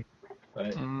 Sorry. But I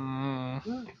don't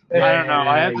know.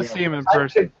 I have to see him in I'm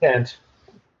person. content.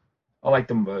 I like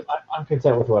them both. I'm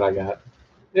content with what I got.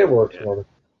 It works for me.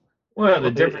 Well,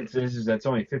 the difference is that's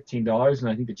only $15, and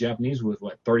I think the Japanese was,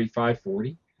 what, $35,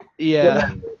 $40?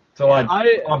 Yeah. It's a lot.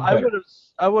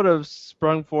 I would have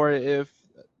sprung for it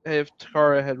if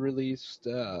Takara had released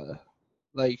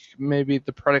like maybe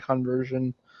the Predacon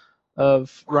version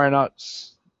of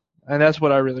Rhinox, and that's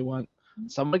what I really want.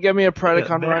 Someone get me a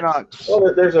Predacon Rhinox.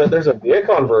 Well, there's a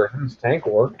Viacon version. It's Tank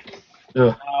War.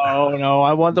 Oh no,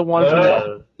 I want the one from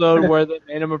the episode where they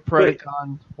made him a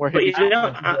Predacon.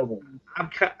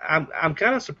 I'm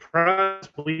kind of surprised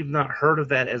we've not heard of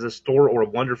that as a store or a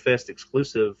Wonderfest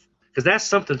exclusive, because that's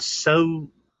something so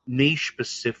niche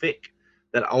specific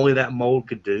that only that mold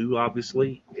could do.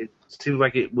 Obviously, it seems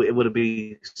like it would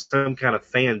be some kind of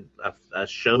a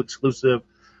show exclusive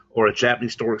or a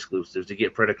Japanese store exclusive to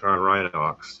get Predacon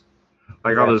Rhinox,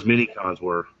 like all those mini cons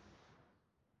were.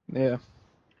 Yeah.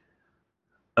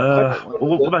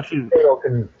 What about you? Tail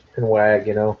can wag,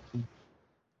 you know.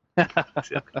 I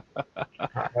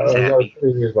was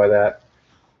pretty amused by that.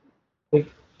 I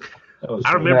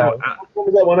remember. What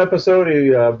was that one episode? He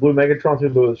blew Megatron through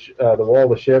the wall of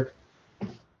the ship.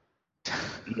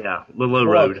 Yeah, Low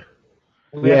Road.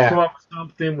 We have to come up with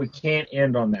something. We can't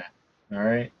end on that. All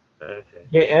right. Okay.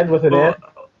 Can't end with an end.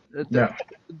 No.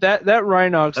 That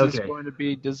Rhinox is going to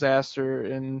be disaster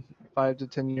in 5 to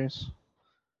 10 years.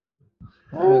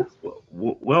 Well,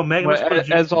 Magnus,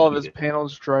 as all of his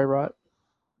panels dry rot.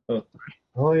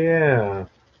 Oh yeah,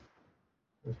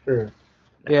 that's true.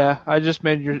 Yeah, I just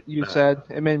made you sad.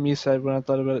 It made me sad when I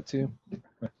thought about it too.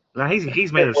 Now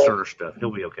he's made of Surtur stuff.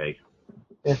 He'll be okay.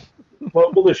 Yeah.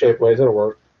 Well, we'll do Shapeways. It'll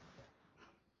work.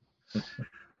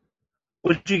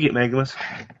 What did you get, Magnus?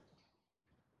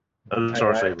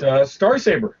 Star Saber. Star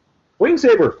Saber. Wing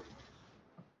Saber.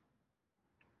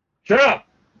 Shut up.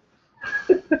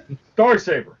 Star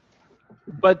Saber.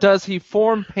 But does he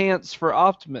form pants for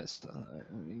Optimus?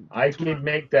 I can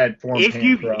make that form.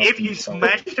 If you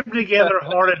smash them together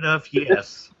hard enough,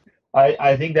 yes.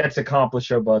 I think that's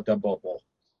accomplished about the bubble.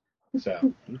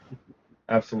 So,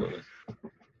 absolutely.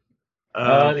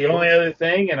 The only other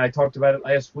thing, and I talked about it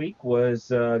last week, was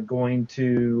going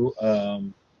to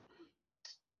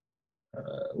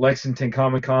Lexington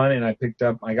Comic Con, and I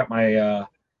got my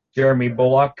Jeremy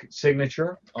Bullock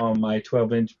signature on my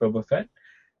 12-inch Boba Fett.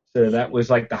 So that was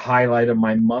like the highlight of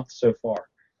my month so far.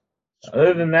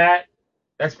 Other than that,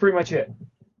 that's pretty much it.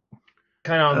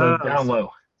 Kind of on the down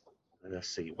low. Let's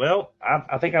see. Well,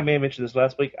 I think I may have mentioned this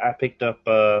last week. I picked up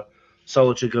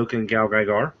Solo Chigoku and Gal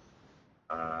Gaigar.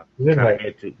 I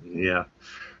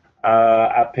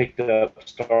picked up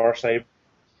Star Saber.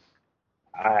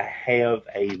 I have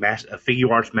a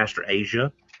Figure Arts Master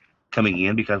Asia coming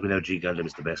in because we know G Gundam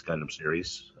is the best Gundam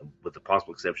series, with the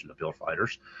possible exception of Field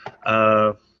Fighters.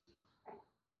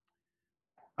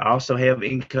 I also have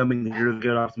incoming the Year of the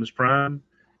Good Optimus Prime,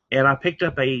 and I picked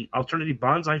up a alternative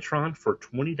Banzaitron for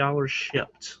 $20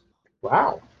 shipped.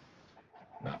 Wow,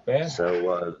 not bad.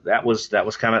 So that was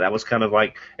kind of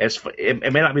like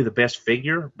it may not be the best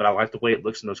figure, but I like the way it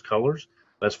looks in those colors.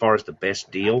 But as far as the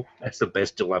best deal, that's the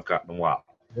best deal I've gotten in a while.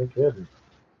 No kidding.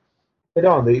 Hey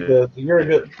Don, the Year of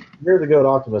the Goat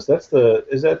Optimus. Is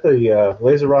that the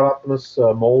Laser Rod Optimus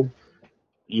mold?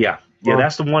 Yeah,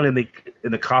 that's the one in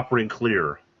the copper and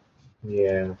clear.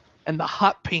 Yeah. And the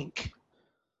hot pink.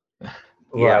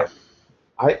 Right.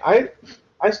 I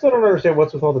still don't understand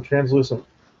what's with all the translucent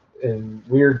and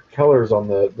weird colors on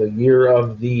the Year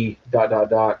of the ...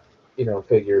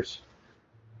 figures.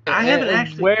 I haven't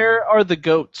actually. Where are the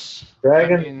goats?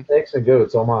 Dragon, snakes, and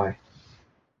goats. Oh my.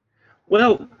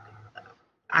 Well,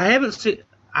 I haven't seen.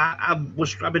 I've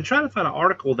been trying to find an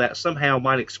article that somehow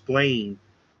might explain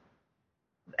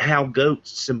how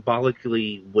goats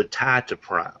symbolically would tie to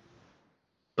Prime.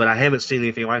 but I haven't seen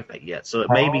anything like that yet. So it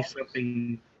may be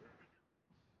something.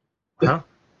 Huh?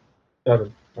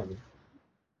 Nothing.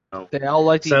 They all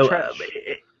like to So eat trash.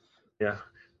 yeah.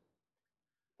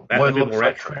 One looks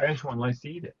like trash, one likes to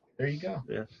eat it. There you go.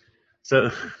 Yeah.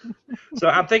 So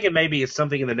I'm thinking maybe it's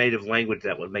something in the native language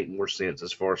that would make more sense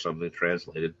as far as something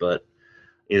translated. But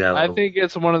I think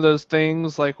it's one of those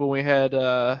things like when we had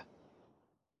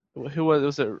who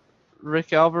was it?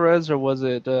 Rick Alvarez or was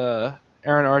it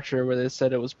Aaron Archer, where they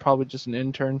said it was probably just an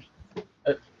intern?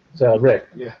 It's Rick.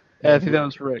 Yeah. I think that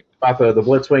was Rick. About the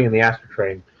Blitzwing and the Astro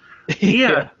Train.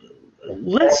 Yeah.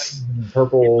 Let's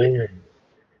Purple.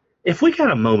 if we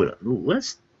got a moment,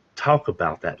 let's talk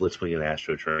about that Blitzwing and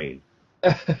Astro Train.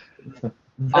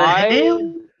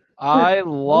 I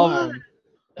love them.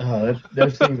 Oh,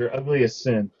 those things are ugly as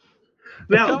sin.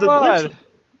 Now Come the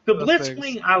Those Blitzwing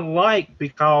things. I like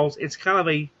because it's kind of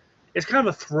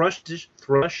a thrush-ish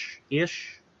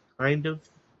kind of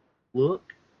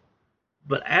look.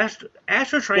 But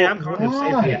Astro Train, Well,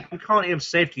 I'm calling him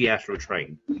safety Astro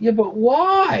Train. Yeah, but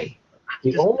why?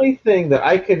 The only thing that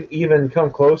I can even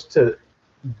come close to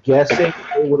guessing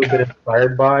it would have been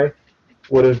inspired by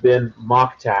would have been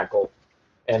Mock Tackle,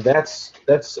 and that's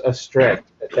a stretch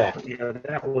at that. Yeah,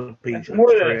 that would be It's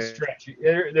more than a stretch.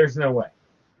 There's no way.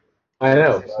 I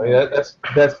know. I mean,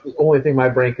 that's the only thing my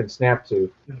brain can snap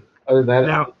to. Other than that,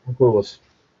 Now- I'm clueless.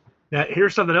 Now,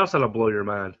 here's something else that'll blow your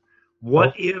mind.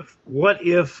 What if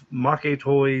Mach-E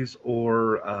Toys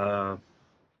or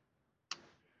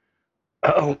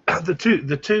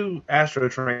the two Astro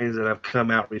Trains that have come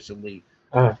out recently,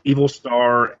 Evil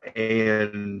Star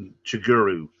and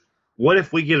Chiguru, what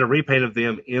if we get a repaint of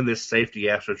them in this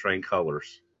safety Astro Train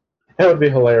colors? That would be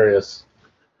hilarious.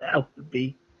 That would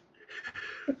be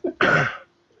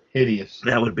Hideous.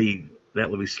 That would be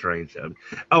strange.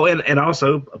 Oh, and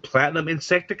also Platinum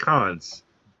Insecticons.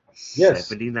 Yes.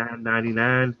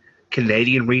 $79.99.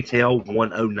 Canadian retail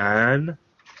 $109.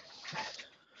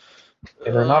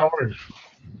 And they're not orange.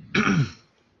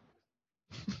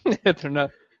 If they're not,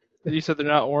 you said they're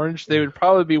not orange. They would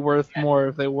probably be worth more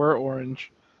if they were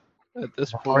orange at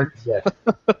this point. Orange, yes.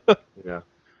 Yeah.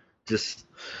 Just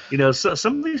so,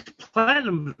 some of these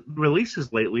Platinum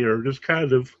releases lately are just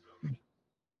kind of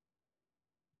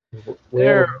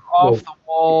They're off the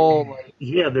wall. Like,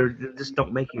 they just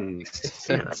don't make any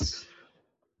sense.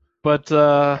 but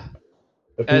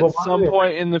But at people some buy them.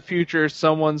 point in the future,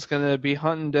 someone's gonna be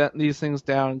hunting these things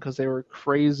down because they were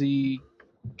crazy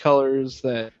colors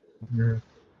that. Mhm.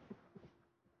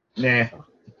 Nah.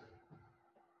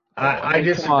 I mean,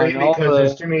 disagree come on, all because the-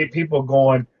 there's too many people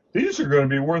going, these are going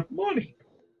to be worth money.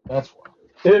 That's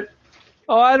why.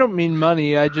 Oh, I don't mean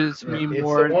money. I just mean It's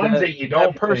more the ones that you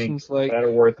don't person's like. that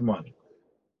are worth money.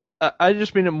 I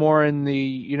just mean it more in the,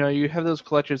 you have those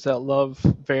collectors that love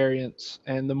variants,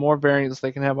 and the more variants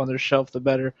they can have on their shelf, the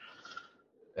better.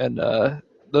 And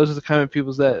those are the kind of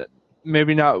people that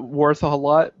maybe not worth a whole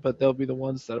lot, but they'll be the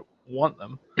ones that want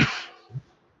them.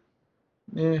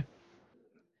 Yeah.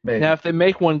 Maybe. Now, if they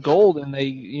make one gold and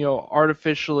they,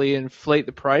 artificially inflate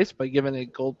the price by giving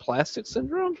it gold plastic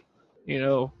syndrome,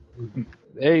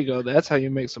 there you go. That's how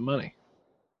you make some money.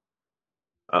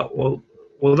 Well,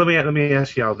 let me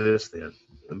ask y'all this then.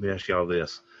 Let me ask y'all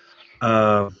this.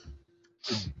 The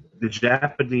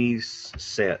Japanese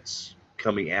sets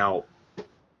coming out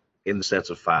in the sets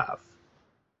of 5.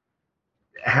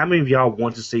 How many of y'all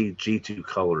want to see G2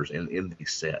 colors in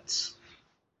these sets?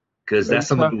 Because that's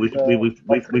something we've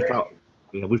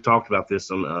talked about this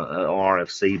on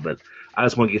RFC, but I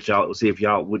just want to get y'all to see if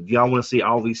y'all want to see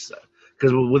all these,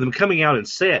 because with them coming out in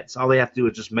sets, all they have to do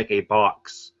is just make a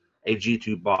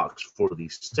G2 box for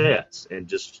these sets and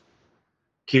just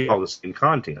keep all the same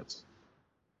contents.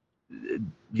 Do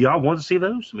y'all want to see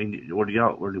those? I mean, or would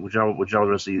y'all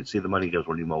rather see the money go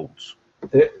toward new molds?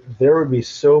 There would be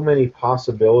so many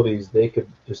possibilities they could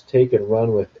just take and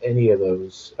run with any of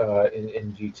those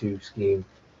in G2 scheme.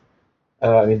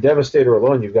 I mean, Devastator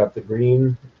alone, you've got the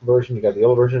green version, you've got the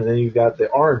yellow version, and then you've got the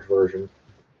orange version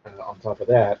on top of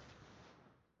that.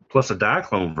 Plus a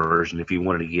Diaclone version if you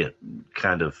wanted to get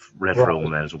kind of retro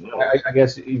on that as well. I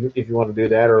guess if you want to do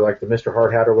that, or like the Mr.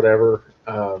 Hard Hat or whatever.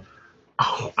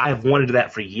 I've wanted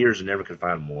that for years and never could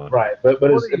find one. Right, but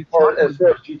as far as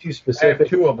G2 specific, I have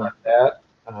 2 of them. like that.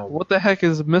 What the heck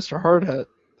is Mr. Hardhat?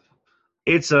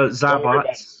 It's a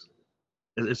Zybots.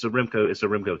 It's a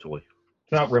Remco toy.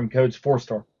 It's not Remco, it's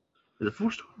 4-star. Is it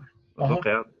 4-star? Uh-huh.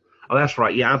 Okay. Oh, that's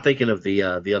right. Yeah, I'm thinking of the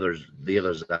other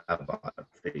Zybot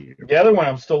figure. The other one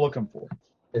I'm still looking for.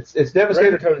 It's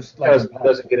Devastator Remco's because it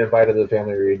doesn't get invited to the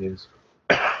family reunions.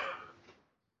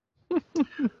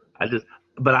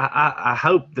 But I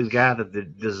hope the guy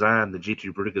that designed the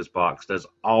G2 Bruticus box does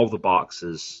all the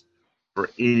boxes for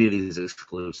any of these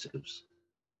exclusives.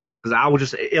 Because I would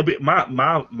just, it'll be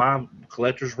my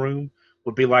collector's room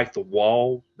would be like the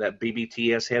wall that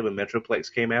BBTS had when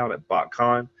Metroplex came out at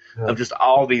BotCon, of just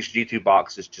all these G2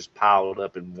 boxes just piled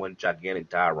up in one gigantic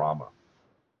diorama.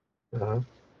 Uh-huh.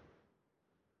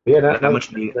 Yeah, How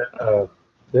much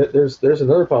there's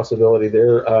another possibility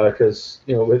there because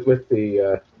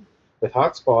with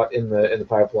Hotspot in the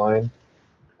pipeline,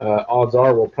 odds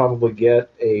are we'll probably get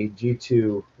a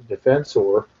G2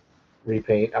 Defensor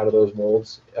repaint out of those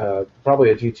molds.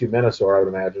 Probably a G2 Menasor, I would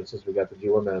imagine, since we got the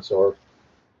G1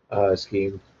 Menasor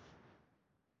scheme.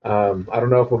 I don't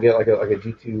know if we'll get like a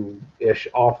G2-ish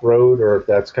off-road or if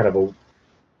that's kind of a...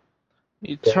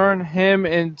 You turn him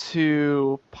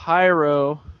into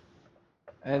Pyro,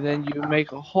 and then you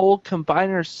make a whole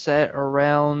combiner set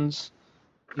around,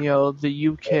 the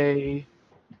UK.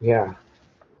 Yeah.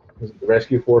 Is it the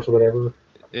Rescue Force or whatever?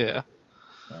 Yeah.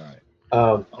 All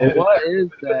right. And What is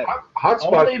that?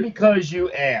 Hotspot... Only because you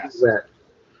asked. That.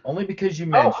 Only because you Oh,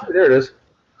 mentioned. there it is.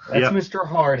 That's Yep. Mr.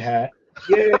 Hardhat.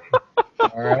 Yeah.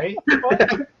 All right.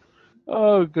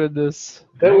 Oh, goodness.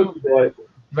 That would be delightful.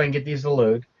 If I can get these to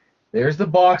load. There's the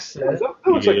box set. That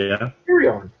looks like Yeah.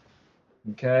 Furion.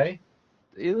 Okay.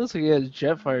 It looks like he has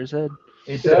Jetfire's head.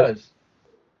 It does.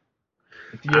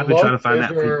 If you I've been look, trying to find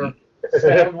that those for are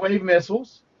Soundwave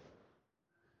missiles.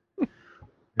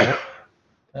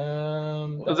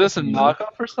 Was this a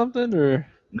knockoff or something, or?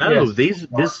 No, Yes.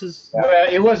 this is Well,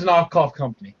 it was an knockoff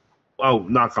company.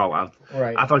 knockoff.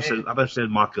 Right. I thought you said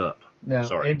mock up. No.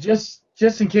 Sorry. And just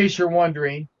in case you're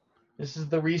wondering, this is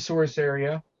the resource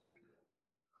area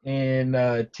in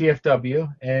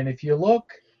TFW. And if you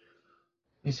look,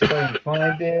 you see if I can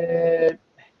find it.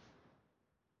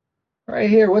 Right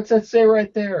here. What's that say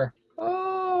right there?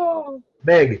 Oh,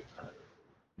 Meg.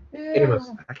 yeah. Amos.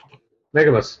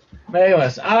 Megamus.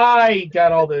 Megamus. I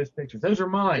got all those pictures. Those are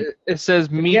mine. It says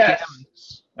me.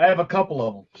 Yes. I have a couple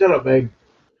of them. Shut up, Meg.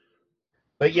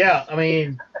 But yeah, I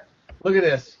mean, look at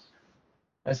this.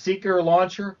 A Seeker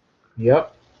launcher,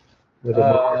 Yep. With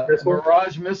a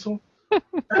Mirage missile.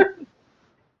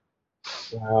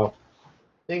 Wow.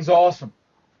 Thing's awesome.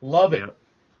 Love it. Yeah.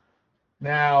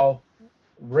 Now,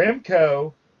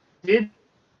 Remco did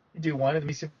do one. Let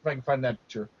me see if I can find that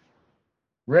picture.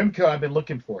 Remco, I've been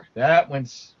looking for. That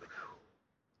one's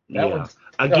tough.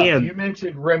 Again, You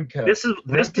mentioned Remco. this is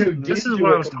Remco this did is do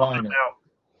what a I was talking combiner. about.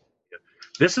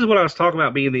 This is what I was talking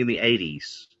about being in the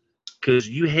 80s, because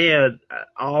you had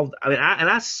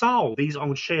I saw these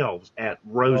on shelves at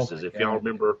Rose's. Oh, If y'all God.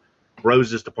 remember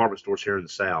Rose's department stores here in the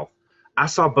South, I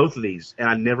saw both of these and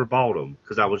I never bought them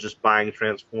because I was just buying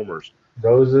Transformers.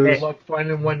 Roses. Good luck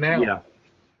finding one now. Yeah,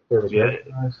 Service Yeah.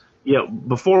 merchandise. yeah.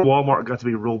 Before Walmart got to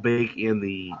be real big in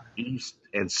the East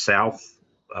and South,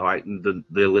 like in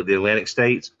the Atlantic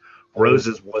states,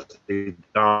 Rose's was the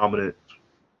dominant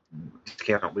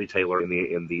discount retailer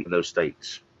in those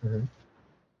states. Mm-hmm.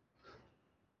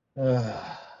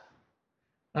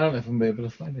 I don't know if I'm gonna be able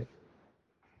to find it.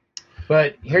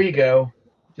 But here you go.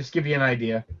 Just give you an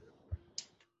idea.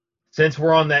 Since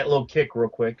we're on that little kick real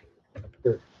quick.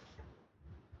 Sure.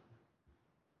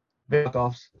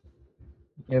 Knockoffs.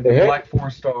 You have the Hey. Black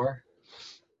 4-star.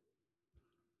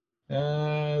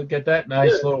 Get that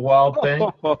nice little wild thing.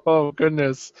 Oh,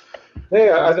 goodness.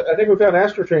 Hey, I think we found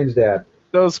Astrotrain's dad.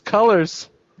 Those colors.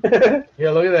 Yeah,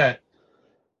 look at that.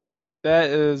 That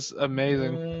is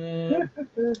amazing.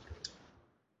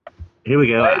 Here we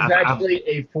go. That is actually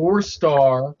a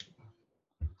 4-star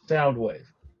Soundwave.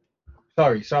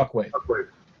 Sorry, Shockwave.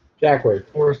 Jackwave.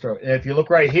 4-star. And if you look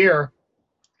right here,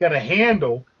 it's got a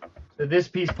handle that this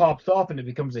piece pops off and it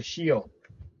becomes a shield.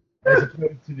 As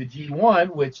opposed to the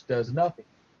G1, which does nothing.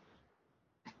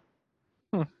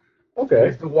 Okay.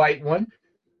 There's the white one.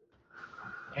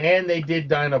 And they did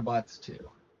Dinobots too.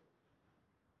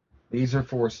 These are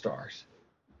 4 stars.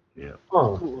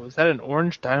 Oh, Ooh, is that an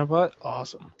orange Dinobot?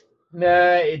 Awesome.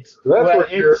 Nah, it's Well,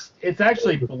 that's where it's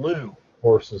actually blue.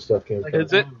 horse and stuff came Like from.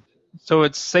 Is it? So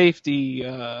it's safety.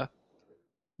 Was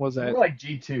More that? like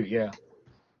G2, yeah.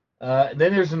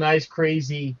 Then there's a nice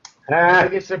crazy Ah,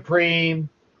 Mega Supreme,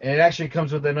 and it actually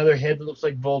comes with another head that looks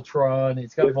like Voltron.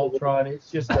 It's got Voltron. It's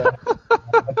just a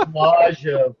collage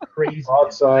of crazy.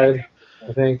 broadside,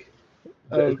 I think.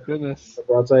 Oh goodness. A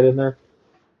broadside in there.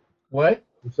 What?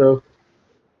 So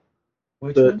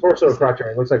Which the one? torso of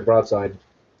Crocodile looks like broadside.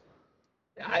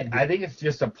 I think it's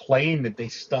just a plane that they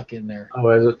stuck in there. Oh,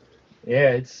 is it?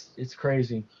 Yeah, it's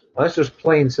crazy. That's just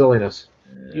plain silliness.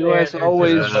 You guys there's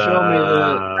always just- show me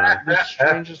the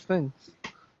strangest things.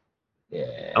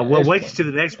 Yeah. Well, there's wait plenty. to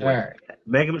the next one. All right.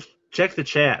 Megan, check the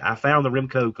chat. I found the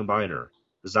Remco combiner,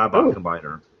 the Zybot Ooh.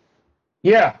 combiner.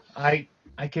 Yeah, I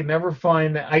can never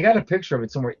find that. I got a picture of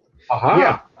it somewhere. Aha!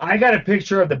 Yeah, I got a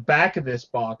picture of the back of this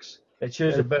box that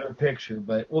shows a better picture,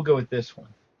 but we'll go with this one.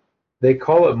 They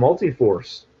call it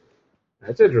Multiforce.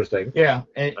 That's interesting. Yeah,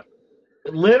 and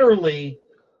literally,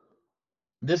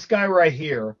 this guy right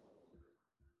here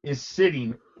is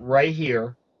sitting right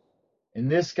here, and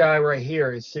this guy right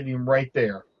here is sitting right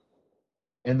there,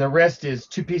 and the rest is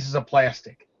 2 pieces of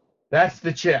plastic. That's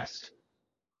the chest.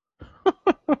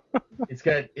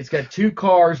 It's got 2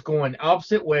 cars going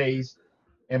opposite ways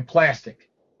and plastic,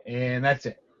 and that's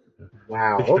it.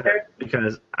 Wow. Okay.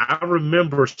 Because I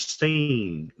remember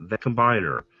seeing the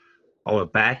combiner on a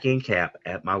back end cap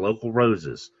at my local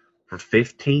Roses for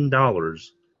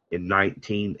 $15 in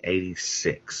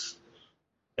 1986,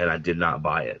 and I did not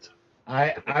buy it.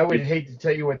 I would hate to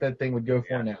tell you what that thing would go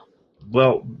for now.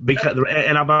 Well, because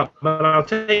but I'll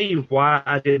tell you why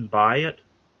I didn't buy it.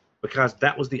 Because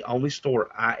that was the only store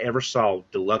I ever saw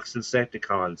Deluxe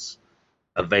Insecticons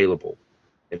available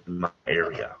in my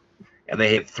area, and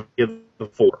they had 3 of the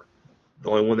 4. The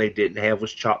only one they didn't have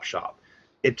was Chop Shop.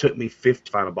 It took me 50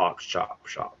 to find a box Chop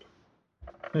Shop.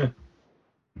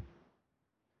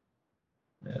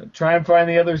 Try and find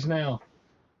the others now.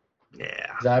 Yeah.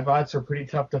 Zybots are pretty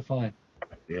tough to find.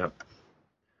 Yep.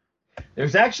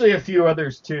 There's actually a few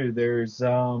others too. There's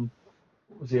what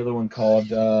was the other one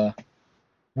called?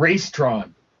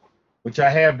 Racetron, which I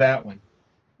have that one.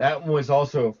 That one was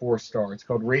also a 4-star. It's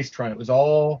called Racetron. It was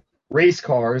all race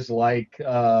cars like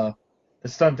the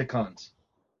Stunticons.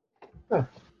 Huh.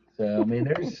 So I mean,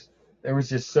 there was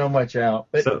just so much out.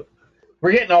 But So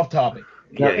we're getting off topic.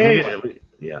 yeah, Anyway.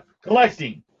 yeah.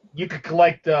 Collecting. You could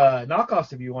collect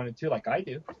knockoffs if you wanted to, like I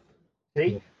do.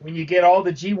 See, when you get all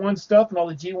the G1 stuff and all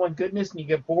the G1 goodness and you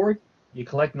get bored, you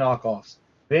collect knockoffs.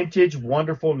 Vintage,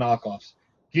 wonderful knockoffs.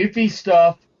 Goofy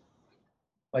stuff,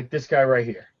 like this guy right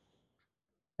here.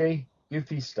 Okay,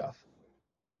 goofy stuff.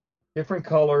 Different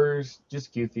colors,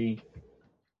 just goofy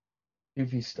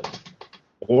stuff.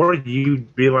 Or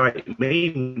you'd be like me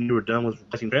when you were done with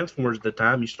collecting Transformers at the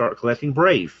time. You start collecting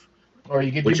Brave, Or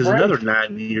you could which do is Brave. another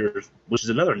 9 years. Which is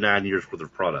another 9 years worth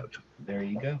of product. There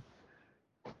you go.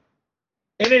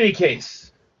 In any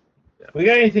case, we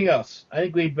got anything else? I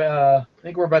think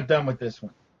we're about done with this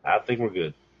one. I think we're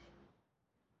good.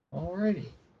 Alrighty.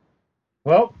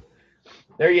 Well,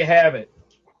 there you have it.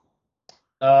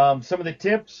 Some of the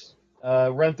tips.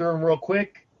 Run through them real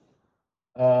quick.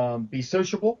 Be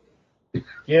sociable.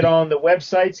 Get on the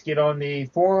websites. Get on the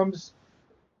forums.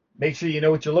 Make sure you know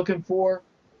what you're looking for.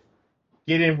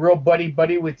 Get in real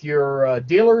buddy with your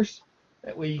dealers.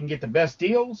 That way you can get the best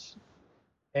deals.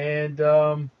 And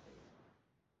don't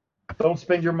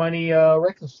spend your money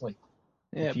recklessly.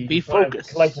 Yeah, If you be wanna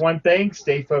focused. Collect one thing,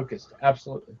 stay focused.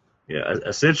 Absolutely. Yeah,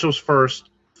 essentials first,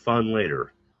 fun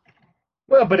later.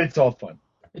 Well, but it's all fun.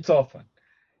 It's all fun.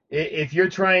 If you're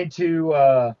trying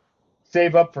to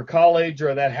save up for college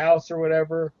or that house or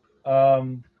whatever,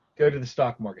 go to the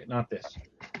stock market, not this.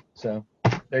 So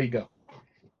there you go.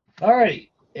 All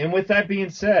right. And with that being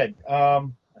said, I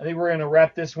think we're going to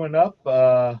wrap this one up.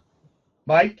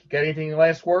 Mike, got anything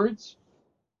last words?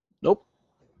 Nope.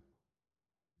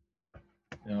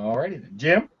 All righty then.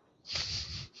 Jim?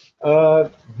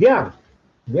 Yeah.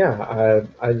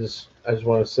 I just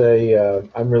want to say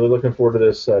I'm really looking forward to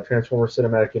this Transformers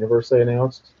Cinematic Universe they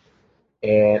announced,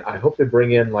 and I hope they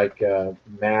bring in like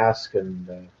Mask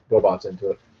and GoBots into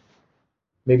it,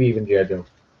 maybe even G.I. Joe.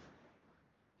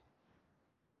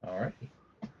 All right.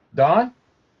 Don?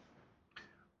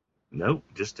 Nope,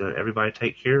 just everybody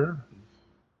take care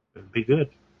and be good.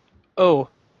 Oh,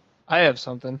 I have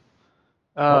something.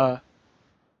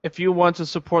 If you want to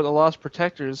support the Lost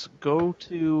Protectors, go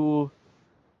to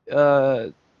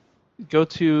the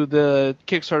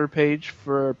Kickstarter page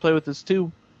for Play With This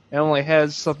 2. It only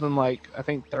has something like, I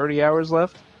think, 30 hours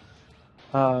left.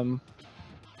 So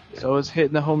it's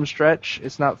hitting the home stretch.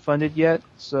 It's not funded yet,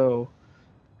 so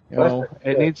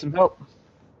it needs some help.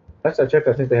 Last I checked,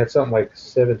 I think they had something like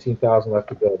 17,000 left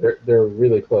to go. They're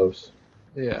really close.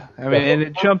 Yeah, I mean, and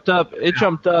it jumped up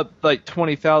like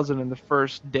 20,000 in the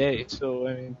first day. So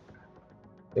I mean,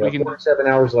 Yeah, we can 47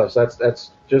 hours left. So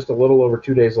that's just a little over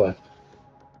 2 days left.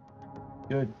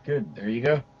 Good. There you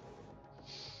go.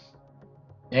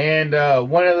 And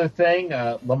one other thing,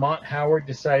 Lamont Howard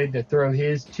decided to throw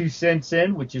his 2 cents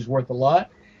in, which is worth a lot.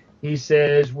 He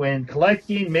says, when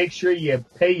collecting, make sure you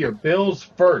pay your bills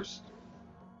first.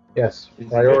 Yes,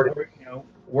 priority.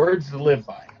 Words to live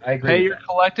by. I agree. pay with your that.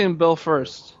 collecting bill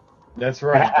first. That's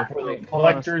right. Before the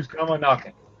collectors come a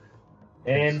knocking.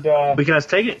 And Because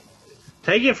take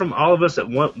it from all of us at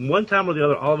one time or the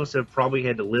other, all of us have probably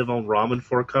had to live on ramen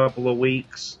for a couple of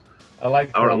weeks, I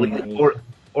like or ramen.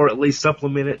 at least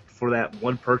supplement it for that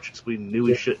one purchase we knew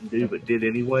we shouldn't do but did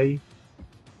anyway.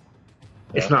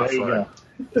 It's not there you fun.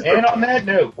 go. And on that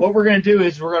note, what we're going to do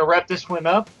is we're going to wrap this one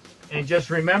up. And just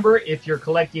remember, if you're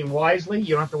collecting wisely,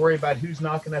 you don't have to worry about who's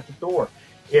knocking at the door.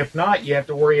 If not, you have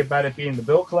to worry about it being the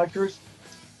bill collectors,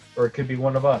 or it could be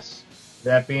one of us.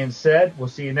 That being said, we'll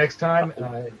see you next time,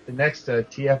 the next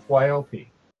TFYLP. When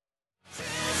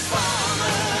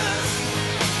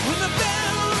the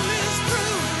battle is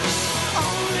through,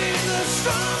 only the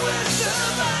strong will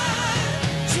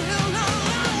survive. Children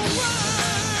are one.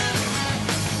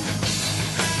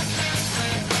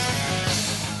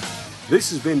 This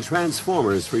has been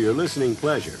Transformers for your listening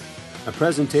pleasure, a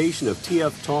presentation of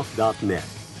tftalk.net.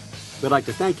 We'd like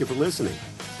to thank you for listening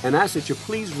and ask that you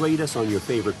please rate us on your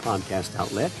favorite podcast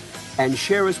outlet and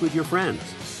share us with your friends.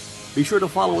 Be sure to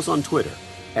follow us on Twitter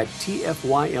at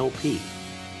TFYLP.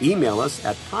 Email us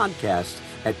at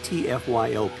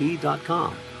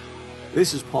podcast@tfylp.com.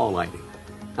 This is Paul Lighting,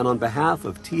 and on behalf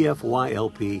of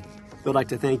TFYLP, we'd like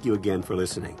to thank you again for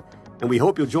listening. And we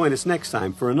hope you'll join us next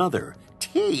time for another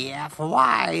TFYLP.